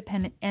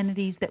independent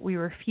entities, that we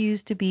refuse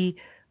to be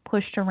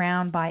pushed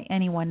around by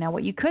anyone. Now,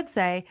 what you could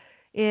say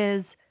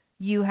is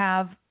you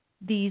have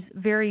these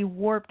very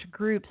warped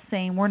groups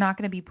saying we're not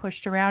going to be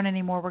pushed around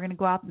anymore, we're going to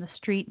go out in the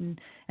street and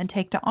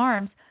take to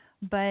arms.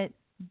 But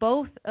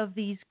both of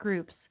these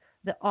groups,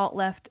 the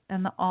alt-left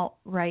and the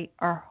alt-right,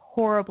 are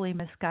horribly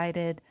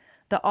misguided.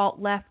 The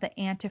alt-left, the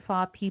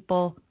Antifa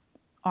people,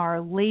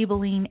 are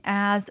labeling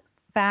as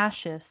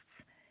fascists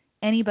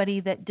anybody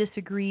that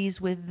disagrees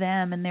with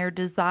them and their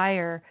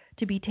desire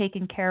to be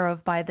taken care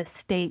of by the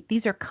state.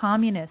 These are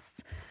communists.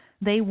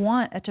 They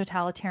want a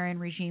totalitarian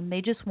regime.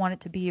 They just want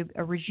it to be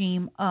a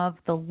regime of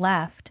the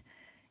left.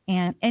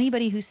 And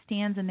anybody who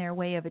stands in their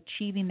way of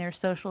achieving their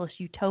socialist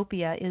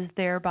utopia is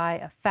thereby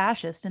a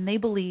fascist. And they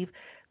believe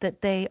that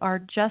they are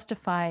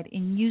justified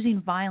in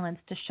using violence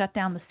to shut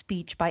down the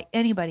speech by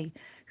anybody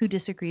who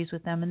disagrees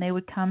with them. And they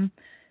would come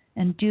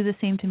and do the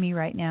same to me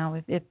right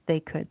now if they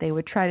could. They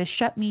would try to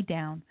shut me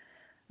down.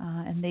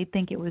 And they'd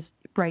think it was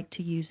right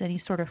to use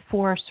any sort of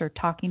force or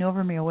talking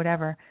over me or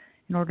whatever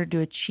in order to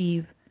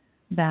achieve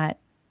that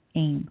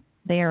aim.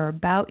 They are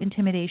about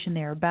intimidation.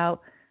 They are about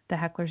the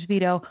heckler's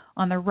veto.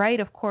 On the right,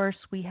 of course,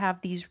 we have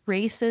these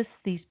racists,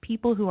 these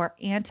people who are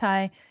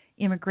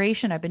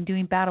anti-immigration. I've been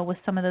doing battle with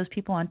some of those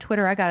people on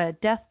Twitter. I got a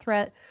death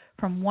threat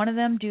from one of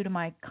them due to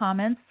my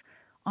comments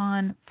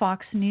on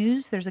Fox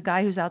News. There's a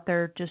guy who's out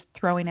there just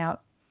throwing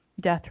out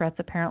death threats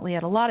apparently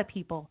at a lot of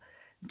people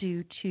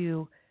due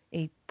to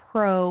a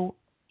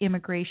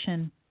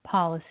pro-immigration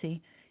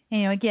policy.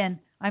 And, again,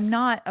 I'm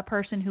not a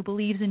person who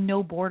believes in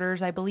no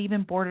borders. I believe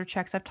in border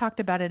checks. I've talked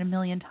about it a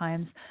million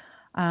times.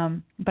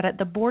 But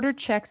the border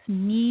checks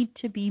need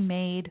to be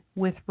made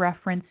with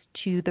reference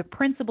to the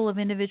principle of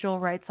individual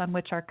rights on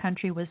which our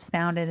country was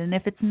founded. And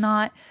if it's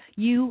not,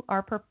 you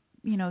are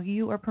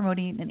you are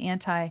promoting an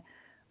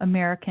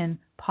anti-American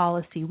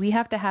policy. We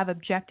have to have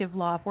objective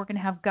law. If we're going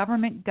to have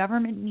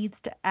government needs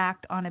to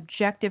act on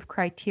objective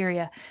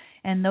criteria.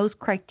 And those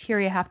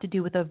criteria have to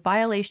do with a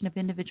violation of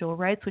individual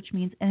rights, which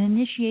means an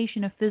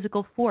initiation of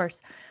physical force,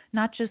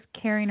 not just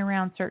carrying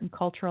around certain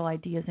cultural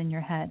ideas in your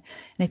head.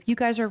 And if you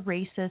guys are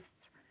racists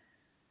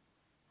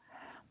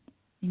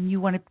and you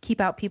want to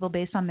keep out people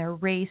based on their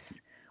race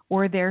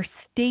or their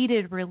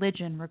stated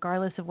religion,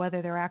 regardless of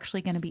whether they're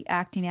actually going to be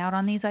acting out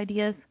on these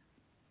ideas,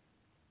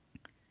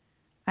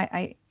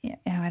 I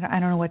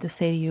don't know what to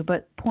say to you.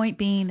 But point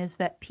being is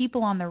that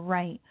people on the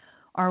right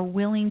are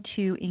willing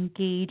to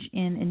engage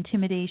in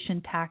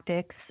intimidation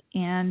tactics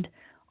and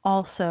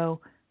also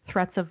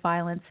threats of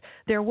violence.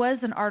 There was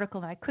an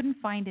article, and I couldn't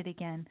find it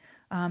again.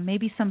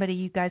 Maybe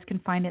you guys can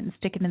find it and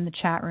stick it in the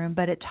chat room,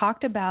 but it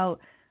talked about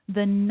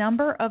the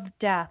number of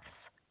deaths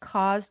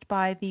caused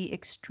by the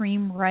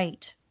extreme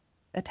right,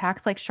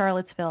 attacks like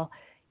Charlottesville,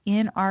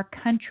 in our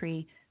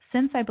country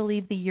since, I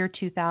believe, the year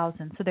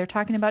 2000. So they're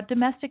talking about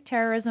domestic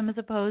terrorism as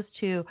opposed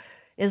to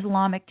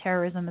Islamic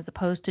terrorism as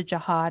opposed to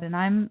jihad. And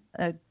I'm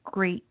a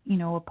great,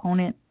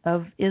 opponent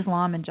of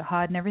Islam and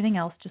jihad and everything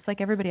else, just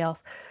like everybody else.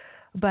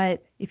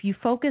 But if you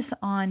focus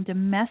on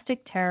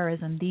domestic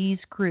terrorism, these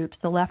groups,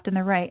 the left and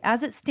the right, as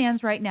it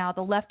stands right now,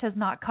 the left has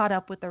not caught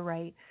up with the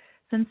right.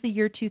 Since the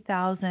year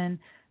 2000,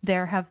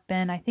 there have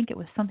been, I think it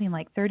was something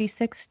like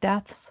 36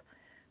 deaths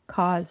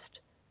caused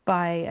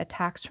by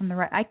attacks from the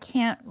right. I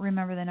can't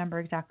remember the number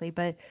exactly,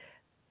 but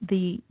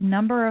the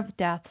number of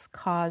deaths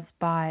caused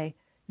by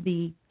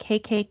the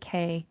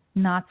KKK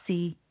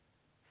Nazi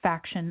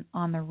faction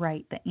on the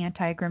right, the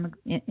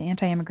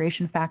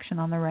anti-immigration faction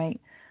on the right,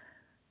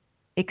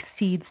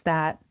 exceeds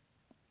that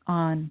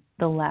on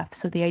the left.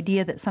 So the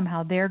idea that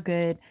somehow they're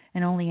good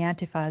and only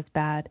Antifa is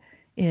bad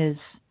is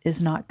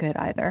not good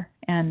either.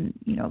 And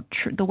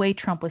the way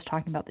Trump was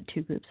talking about the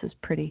two groups is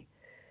pretty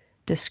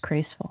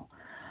disgraceful.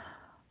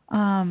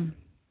 In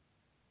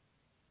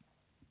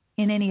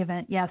any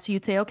event, so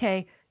you'd say,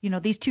 okay,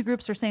 these two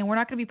groups are saying we're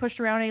not going to be pushed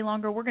around any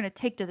longer. We're going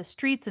to take to the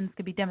streets, and it's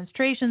going to be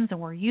demonstrations, and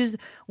we're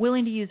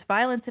willing to use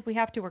violence if we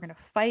have to. We're going to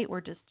fight.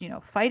 We're just,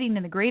 fighting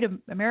in the great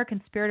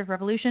American spirit of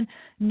revolution.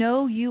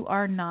 No, you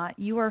are not.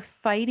 You are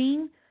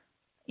fighting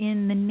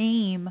in the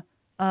name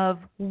of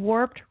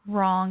warped,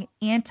 wrong,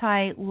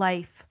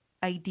 anti-life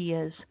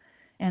ideas.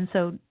 And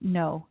so,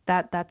 no,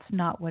 that's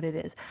not what it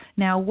is.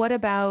 Now, what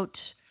about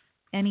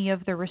any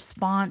of the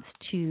response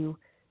to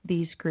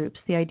these groups,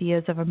 the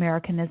ideas of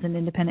Americanism,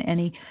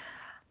 independent,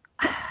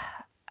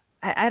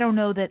 I don't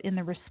know that in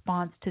the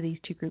response to these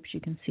two groups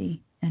you can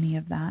see any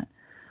of that.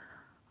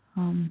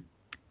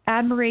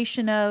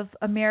 Admiration of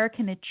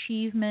American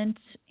achievement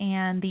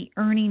and the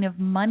earning of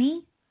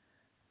money.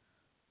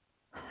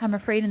 I'm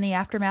afraid in the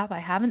aftermath I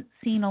haven't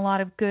seen a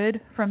lot of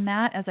good from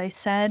that. As I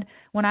said,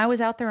 when I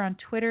was out there on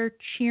Twitter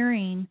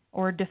cheering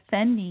or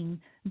defending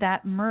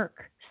that Merck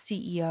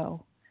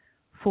CEO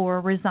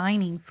for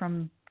resigning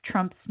from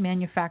Trump's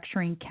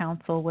manufacturing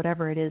council,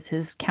 whatever it is,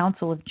 his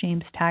council of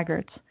James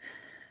Taggart's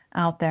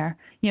out there.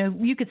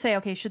 You could say,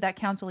 okay, should that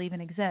council even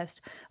exist?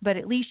 But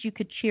at least you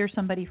could cheer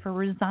somebody for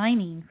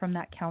resigning from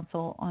that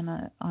council on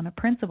a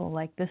principle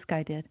like this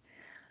guy did.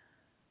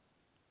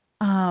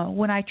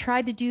 When I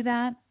tried to do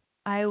that,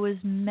 I was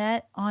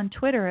met on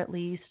Twitter at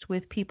least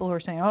with people who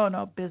are saying, oh,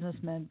 no,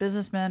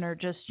 businessmen are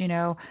just,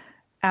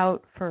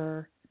 out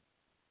for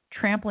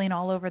trampling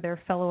all over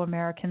their fellow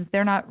Americans.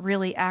 They're not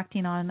really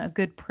acting on a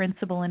good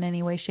principle in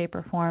any way, shape,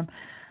 or form.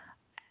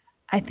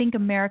 I think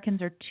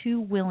Americans are too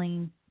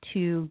willing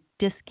to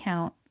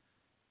discount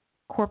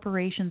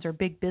corporations or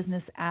big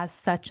business as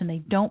such, and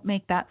they don't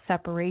make that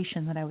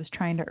separation that I was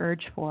trying to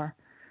urge for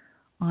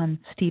on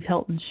Steve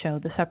Hilton's show,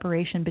 the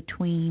separation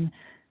between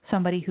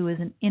somebody who is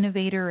an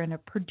innovator and a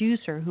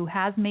producer who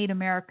has made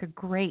America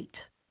great,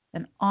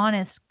 an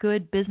honest,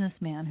 good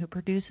businessman who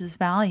produces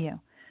value.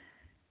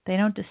 They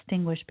don't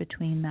distinguish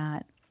between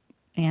that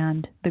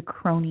and the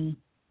crony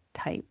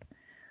type.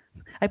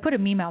 I put a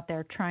meme out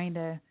there trying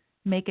to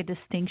make a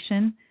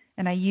distinction,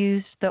 and I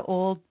used the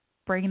old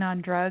brain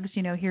on drugs,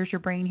 here's your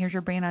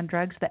brain on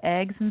drugs, the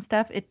eggs and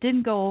stuff. It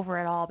didn't go over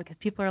at all because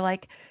people are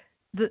like,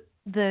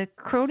 the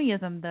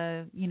cronyism,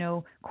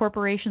 the,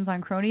 corporations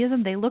on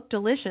cronyism, they look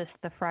delicious,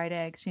 the fried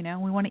eggs,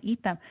 we want to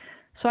eat them.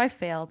 So I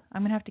failed.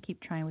 I'm going to have to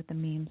keep trying with the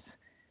memes.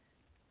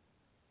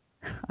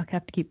 I'll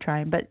have to keep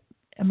trying. But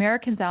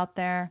Americans out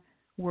there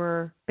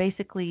were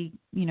basically,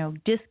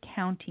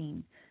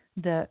 discounting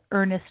the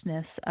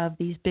earnestness of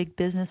these big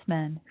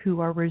businessmen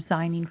who are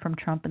resigning from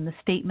Trump and the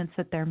statements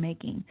that they're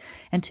making.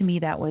 And to me,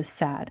 that was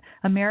sad.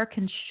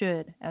 Americans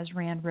should, as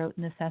Rand wrote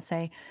in this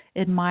essay,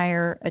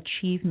 admire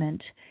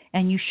achievement.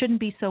 And you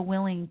shouldn't be so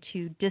willing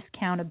to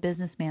discount a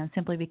businessman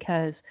simply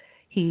because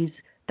he's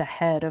the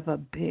head of a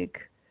big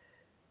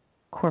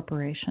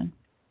corporation.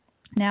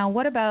 Now,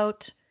 what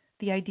about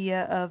the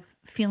idea of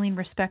feeling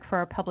respect for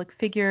our public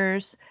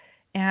figures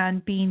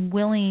and being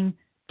willing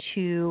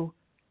to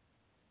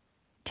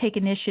take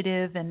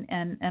initiative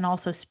and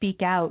also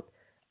speak out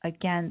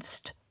against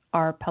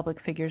our public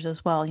figures as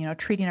well,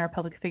 treating our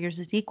public figures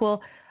as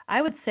equal.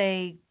 I would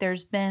say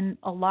there's been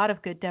a lot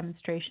of good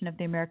demonstration of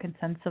the American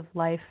sense of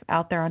life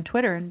out there on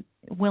Twitter and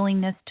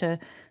willingness to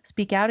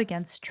speak out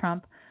against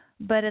Trump.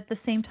 But at the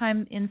same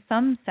time, in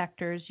some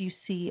sectors, you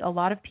see a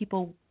lot of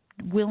people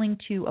willing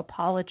to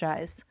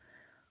apologize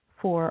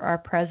for our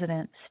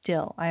president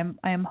still. I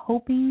am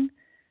hoping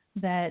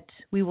that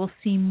we will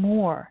see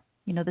more.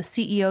 The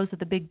CEOs of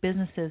the big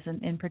businesses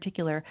in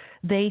particular,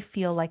 they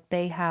feel like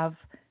they have,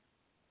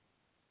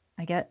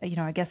 I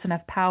guess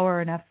enough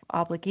power, enough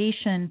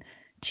obligation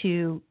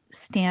to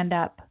stand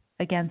up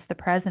against the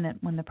president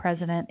when the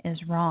president is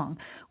wrong.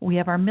 We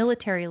have our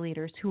military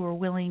leaders who are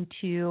willing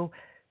to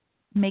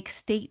make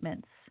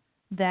statements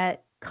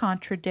that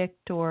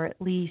contradict or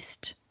at least,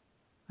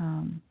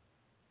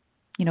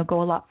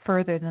 go a lot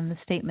further than the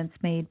statements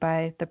made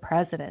by the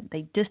president.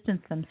 They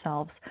distance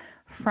themselves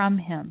from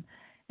him.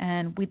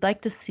 And we'd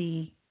like to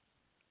see,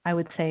 I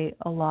would say,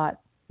 a lot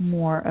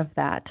more of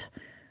that.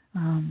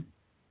 And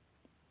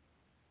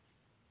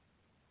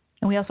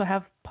we also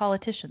have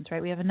politicians,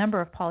 right? We have a number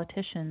of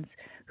politicians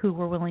who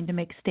were willing to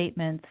make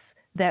statements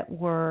that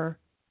were,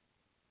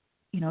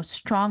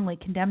 strongly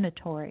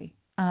condemnatory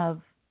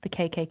of the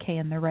KKK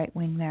and the right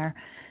wing there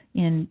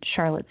in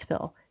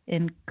Charlottesville,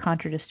 in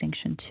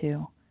contradistinction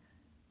to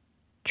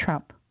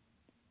Trump.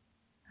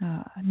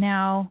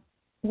 Now,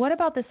 what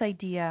about this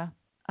idea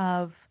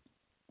of,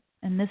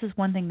 and this is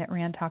one thing that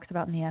Rand talks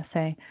about in the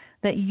essay,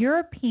 that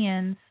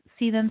Europeans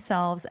see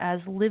themselves as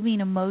living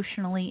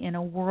emotionally in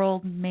a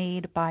world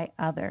made by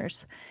others,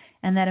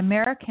 and that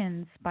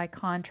Americans, by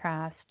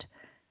contrast,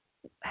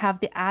 have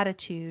the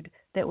attitude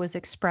that was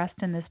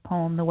expressed in this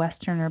poem, The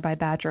Westerner by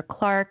Badger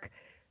Clark.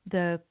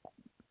 The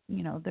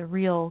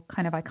real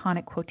kind of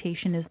iconic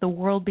quotation is, "The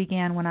world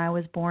began when I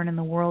was born and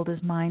the world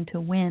is mine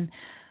to win."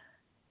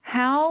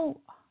 How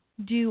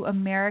do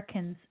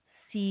Americans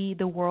see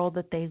the world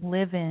that they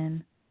live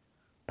in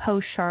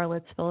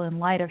post-Charlottesville, in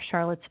light of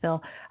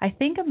Charlottesville? I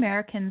think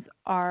Americans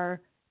are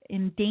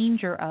in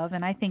danger of,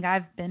 and I think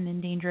I've been in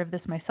danger of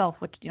this myself,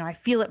 which, I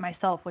feel it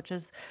myself, which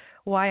is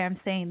why I'm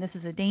saying this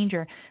is a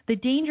danger. The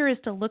danger is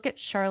to look at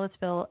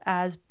Charlottesville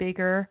as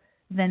bigger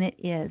than it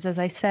is. As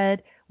I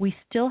said, we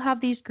still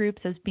have these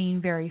groups as being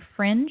very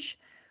fringe.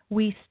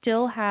 We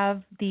still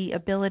have the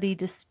ability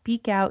to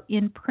speak out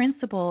in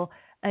principle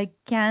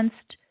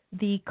against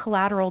the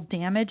collateral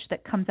damage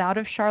that comes out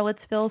of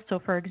Charlottesville. So,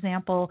 for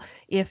example,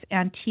 if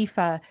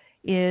Antifa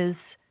is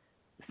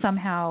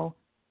somehow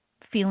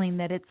feeling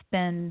that it's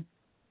been,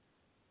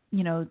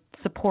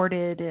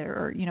 supported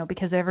or,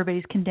 because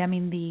everybody's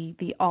condemning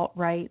the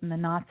alt-right and the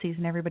Nazis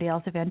and everybody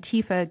else, if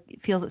Antifa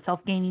feels itself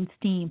gaining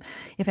steam,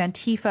 if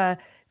Antifa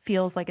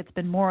feels like it's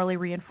been morally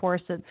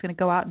reinforced, that it's going to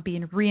go out and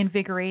be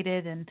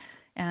reinvigorated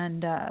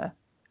and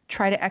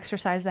try to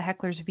exercise the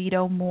heckler's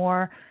veto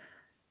more,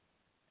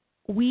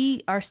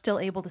 we are still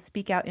able to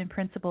speak out in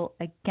principle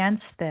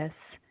against this.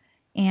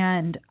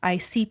 And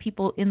I see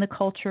people in the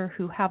culture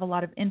who have a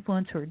lot of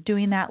influence who are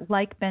doing that,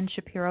 like Ben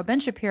Shapiro.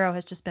 Ben Shapiro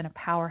has just been a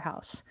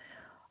powerhouse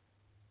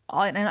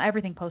and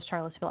everything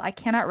post-Charlottesville. I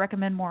cannot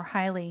recommend more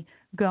highly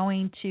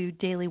going to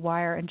Daily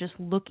Wire and just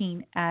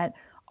looking at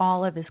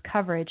all of his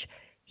coverage.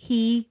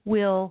 He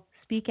will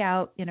speak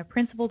out in a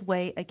principled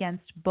way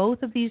against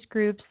both of these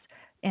groups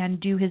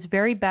and do his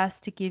very best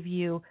to give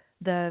you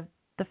the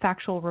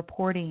factual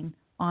reporting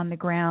on the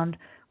ground.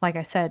 Like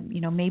I said,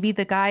 maybe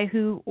the guy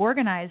who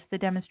organized the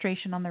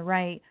demonstration on the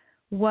right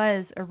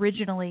was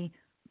originally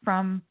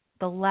from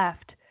the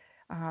left.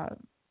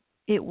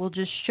 It will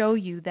just show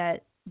you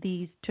that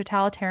these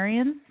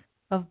totalitarians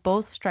of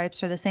both stripes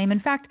are the same. In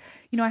fact,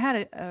 I had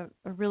a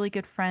really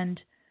good friend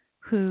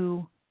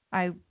who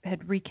I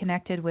had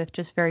reconnected with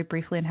just very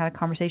briefly and had a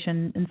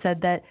conversation, and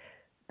said that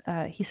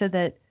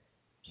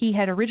he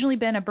had originally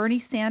been a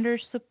Bernie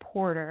Sanders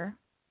supporter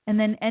and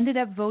then ended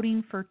up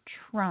voting for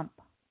Trump.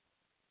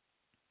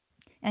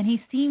 And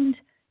he seemed,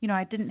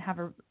 I didn't have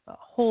a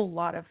whole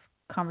lot of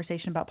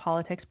conversation about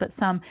politics, but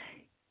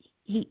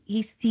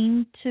he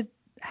seemed to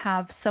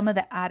have some of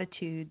the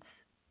attitudes,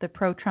 the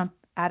pro-Trump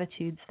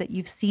attitudes that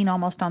you've seen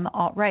almost on the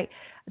alt-right.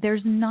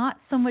 There's not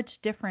so much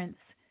difference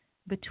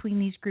between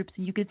these groups,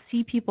 and you could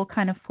see people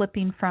kind of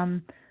flipping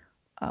from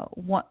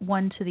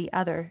one to the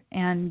other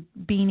and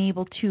being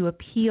able to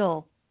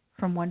appeal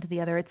from one to the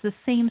other. It's the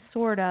same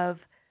sort of,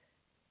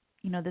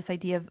 this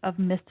idea of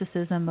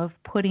mysticism, of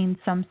putting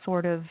some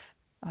sort of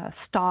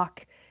stock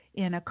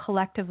in a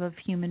collective of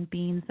human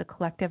beings, the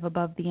collective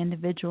above the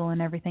individual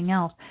and everything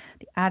else.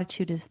 The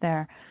attitude is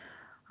there.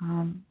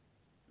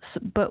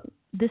 But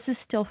this is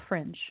still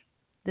fringe.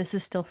 This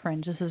is still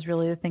fringe. This is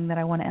really the thing that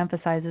I want to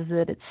emphasize, is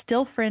that it's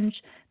still fringe,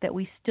 that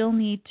we still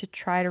need to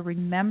try to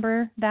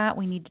remember that.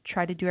 We need to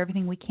try to do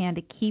everything we can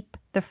to keep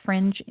the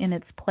fringe in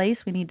its place.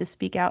 We need to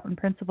speak out in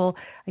principle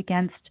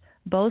against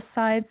both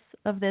sides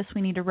of this.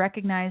 We need to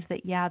recognize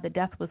that, the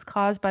death was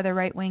caused by the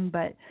right wing,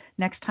 but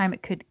next time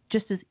it could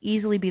just as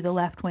easily be the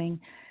left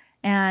wing.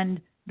 And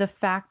the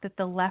fact that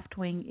the left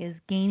wing is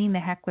gaining the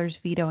heckler's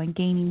veto and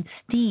gaining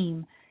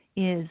steam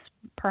is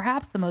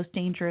perhaps the most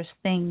dangerous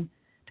thing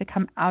to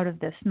come out of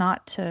this,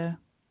 not to,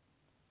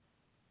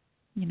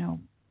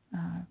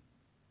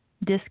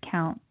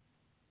 discount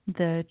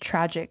the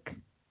tragic.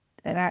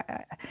 And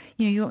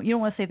you don't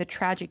want to say the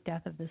tragic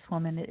death of this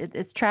woman.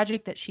 It's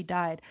tragic that she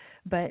died,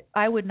 but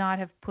I would not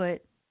have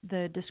put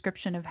the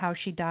description of how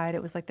she died.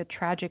 It was like the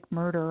tragic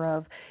murder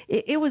of.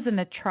 It was an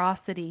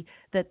atrocity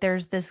that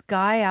there's this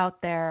guy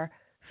out there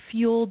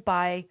fueled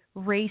by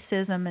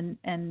racism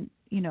and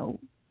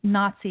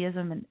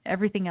Nazism and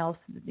everything else,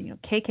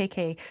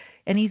 KKK,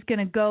 and he's going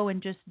to go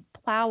and just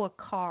plow a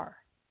car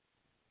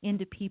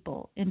into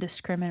people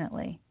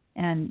indiscriminately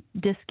and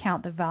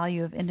discount the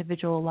value of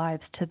individual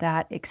lives to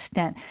that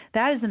extent.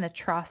 That is an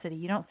atrocity.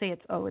 You don't say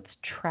it's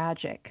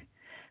tragic.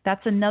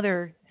 That's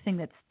another thing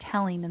that's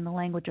telling in the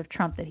language of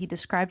Trump, that he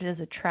described it as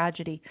a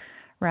tragedy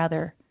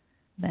rather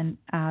than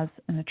as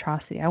an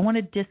atrocity. I want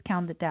to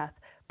discount the death,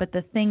 but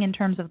the thing in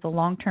terms of the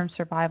long-term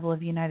survival of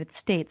the United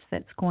States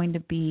that's going to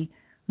be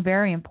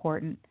very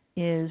important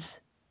is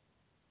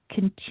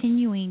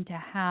continuing to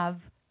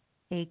have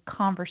a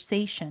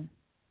conversation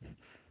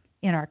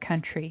in our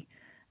country,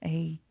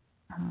 a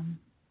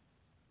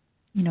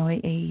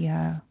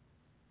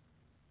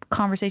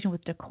conversation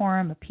with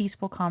decorum, a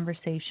peaceful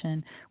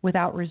conversation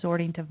without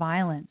resorting to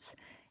violence.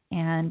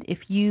 And if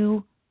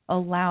you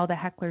allow the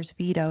heckler's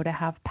veto to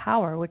have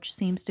power, which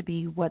seems to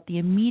be what the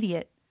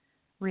immediate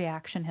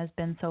reaction has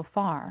been so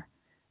far,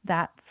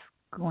 that's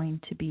going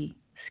to be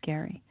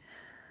scary.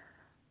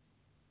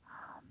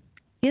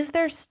 Is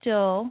there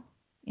still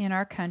in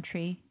our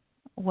country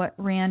what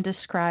Rand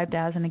described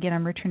as, and again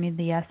I'm returning to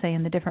the essay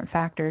and the different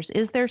factors,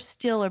 is there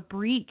still a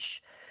breach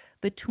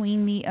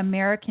between the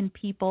American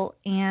people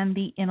and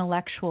the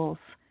intellectuals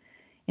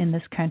in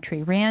this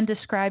country? Rand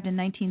described in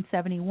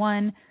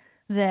 1971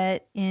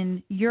 that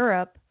in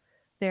Europe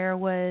there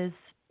was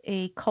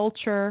a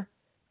culture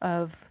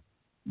of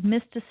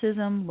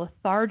mysticism,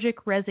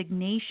 lethargic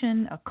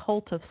resignation, a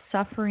cult of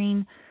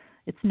suffering,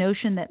 its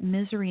notion that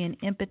misery and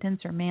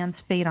impotence are man's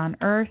fate on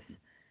earth,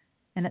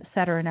 and et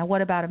cetera. Now,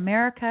 what about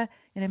America?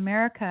 In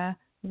America,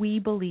 we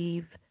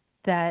believe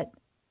that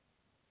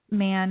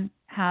man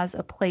has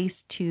a place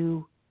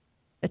to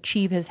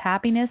achieve his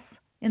happiness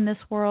in this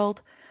world.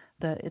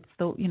 It's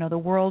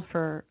the world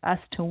for us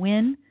to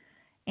win,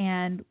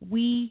 and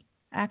we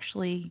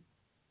actually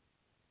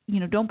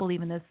don't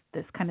believe in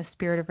this kind of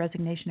spirit of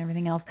resignation and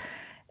everything else.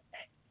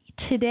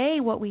 Today,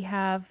 what we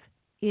have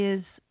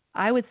is,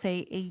 I would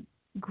say, a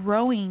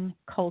growing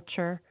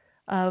culture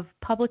of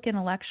public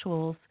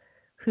intellectuals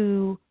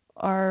who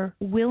are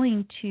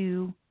willing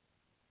to,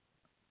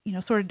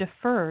 sort of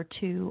defer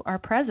to our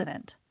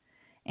president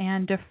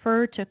and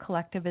defer to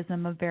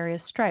collectivism of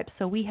various stripes.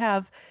 So we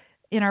have,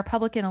 in our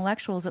public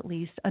intellectuals at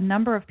least, a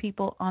number of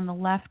people on the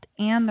left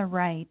and the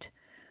right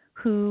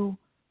who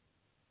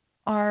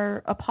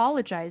are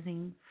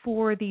apologizing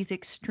for these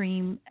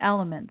extreme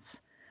elements.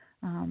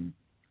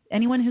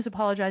 Anyone who's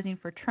apologizing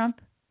for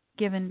Trump,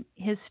 given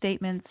his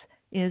statements,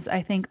 is,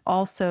 I think,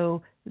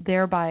 also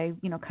thereby,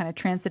 kind of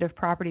transitive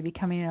property,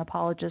 becoming an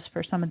apologist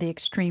for some of the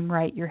extreme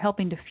right. You're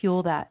helping to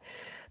fuel that.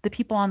 The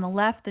people on the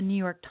left, the New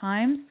York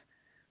Times,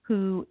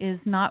 who is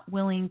not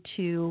willing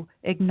to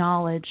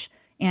acknowledge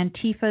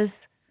Antifa's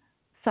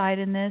side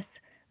in this,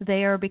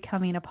 they are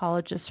becoming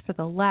apologists for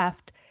the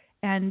left.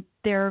 And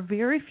there are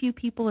very few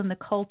people in the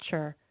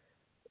culture,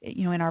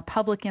 in our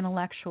public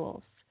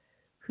intellectuals,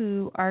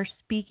 who are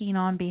speaking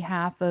on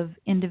behalf of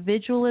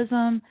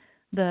individualism,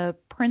 the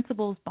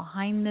principles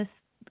behind this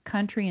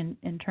country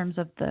in terms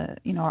of the,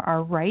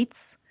 our rights,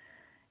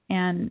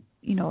 and,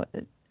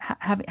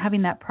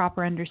 having that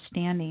proper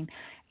understanding.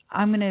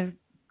 I'm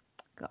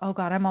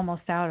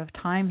almost out of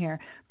time here,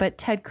 but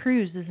Ted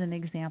Cruz is an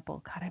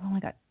example. God, I've only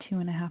got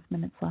 2.5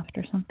 minutes left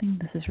or something.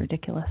 This is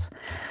ridiculous.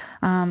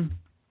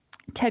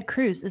 Ted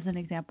Cruz is an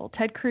example.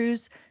 Ted Cruz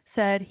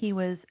said he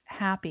was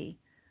happy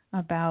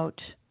about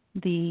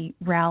the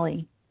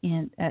rally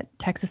at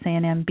Texas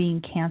A&M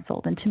being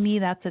canceled, and to me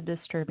that's a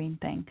disturbing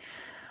thing.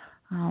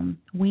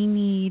 We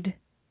need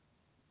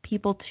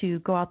people to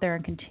go out there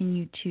and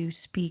continue to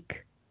speak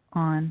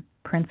on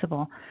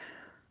principle.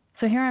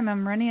 So here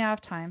I'm running out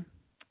of time.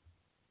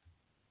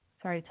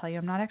 Sorry to tell you,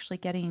 I'm not actually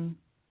getting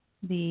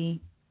the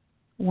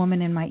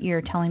woman in my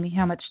ear telling me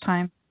how much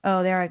time.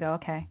 Oh, there I go.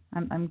 Okay,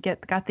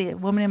 got the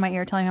woman in my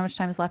ear telling me how much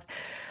time is left.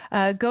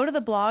 Go to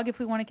the blog if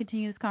we want to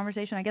continue this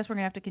conversation. I guess we're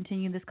going to have to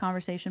continue this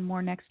conversation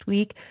more next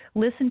week.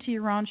 Listen to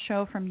your own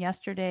show from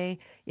yesterday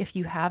if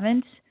you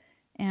haven't,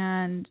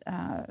 and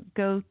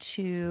go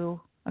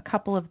to a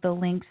couple of the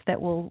links that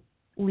will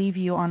leave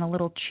you on a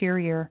little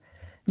cheerier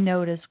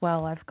note as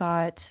well. I've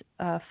got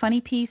a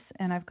funny piece,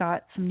 and I've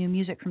got some new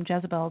music from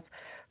Jezebels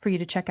for you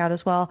to check out as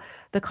well.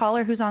 The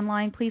caller who's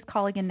online, please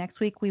call again next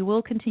week. We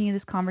will continue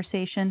this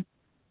conversation.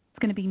 It's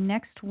going to be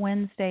next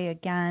Wednesday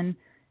again,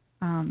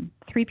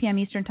 3 p.m.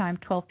 Eastern Time,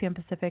 12 p.m.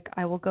 Pacific.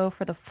 I will go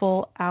for the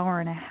full hour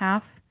and a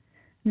half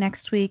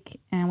next week,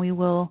 and we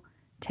will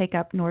take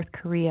up North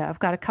Korea. I've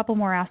got a couple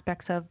more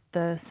aspects of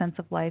the sense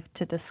of life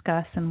to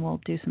discuss, and we'll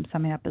do some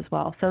summing up as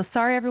well. So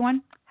sorry,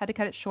 everyone. Had to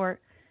cut it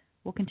short.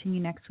 We'll continue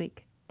next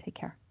week. Take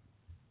care.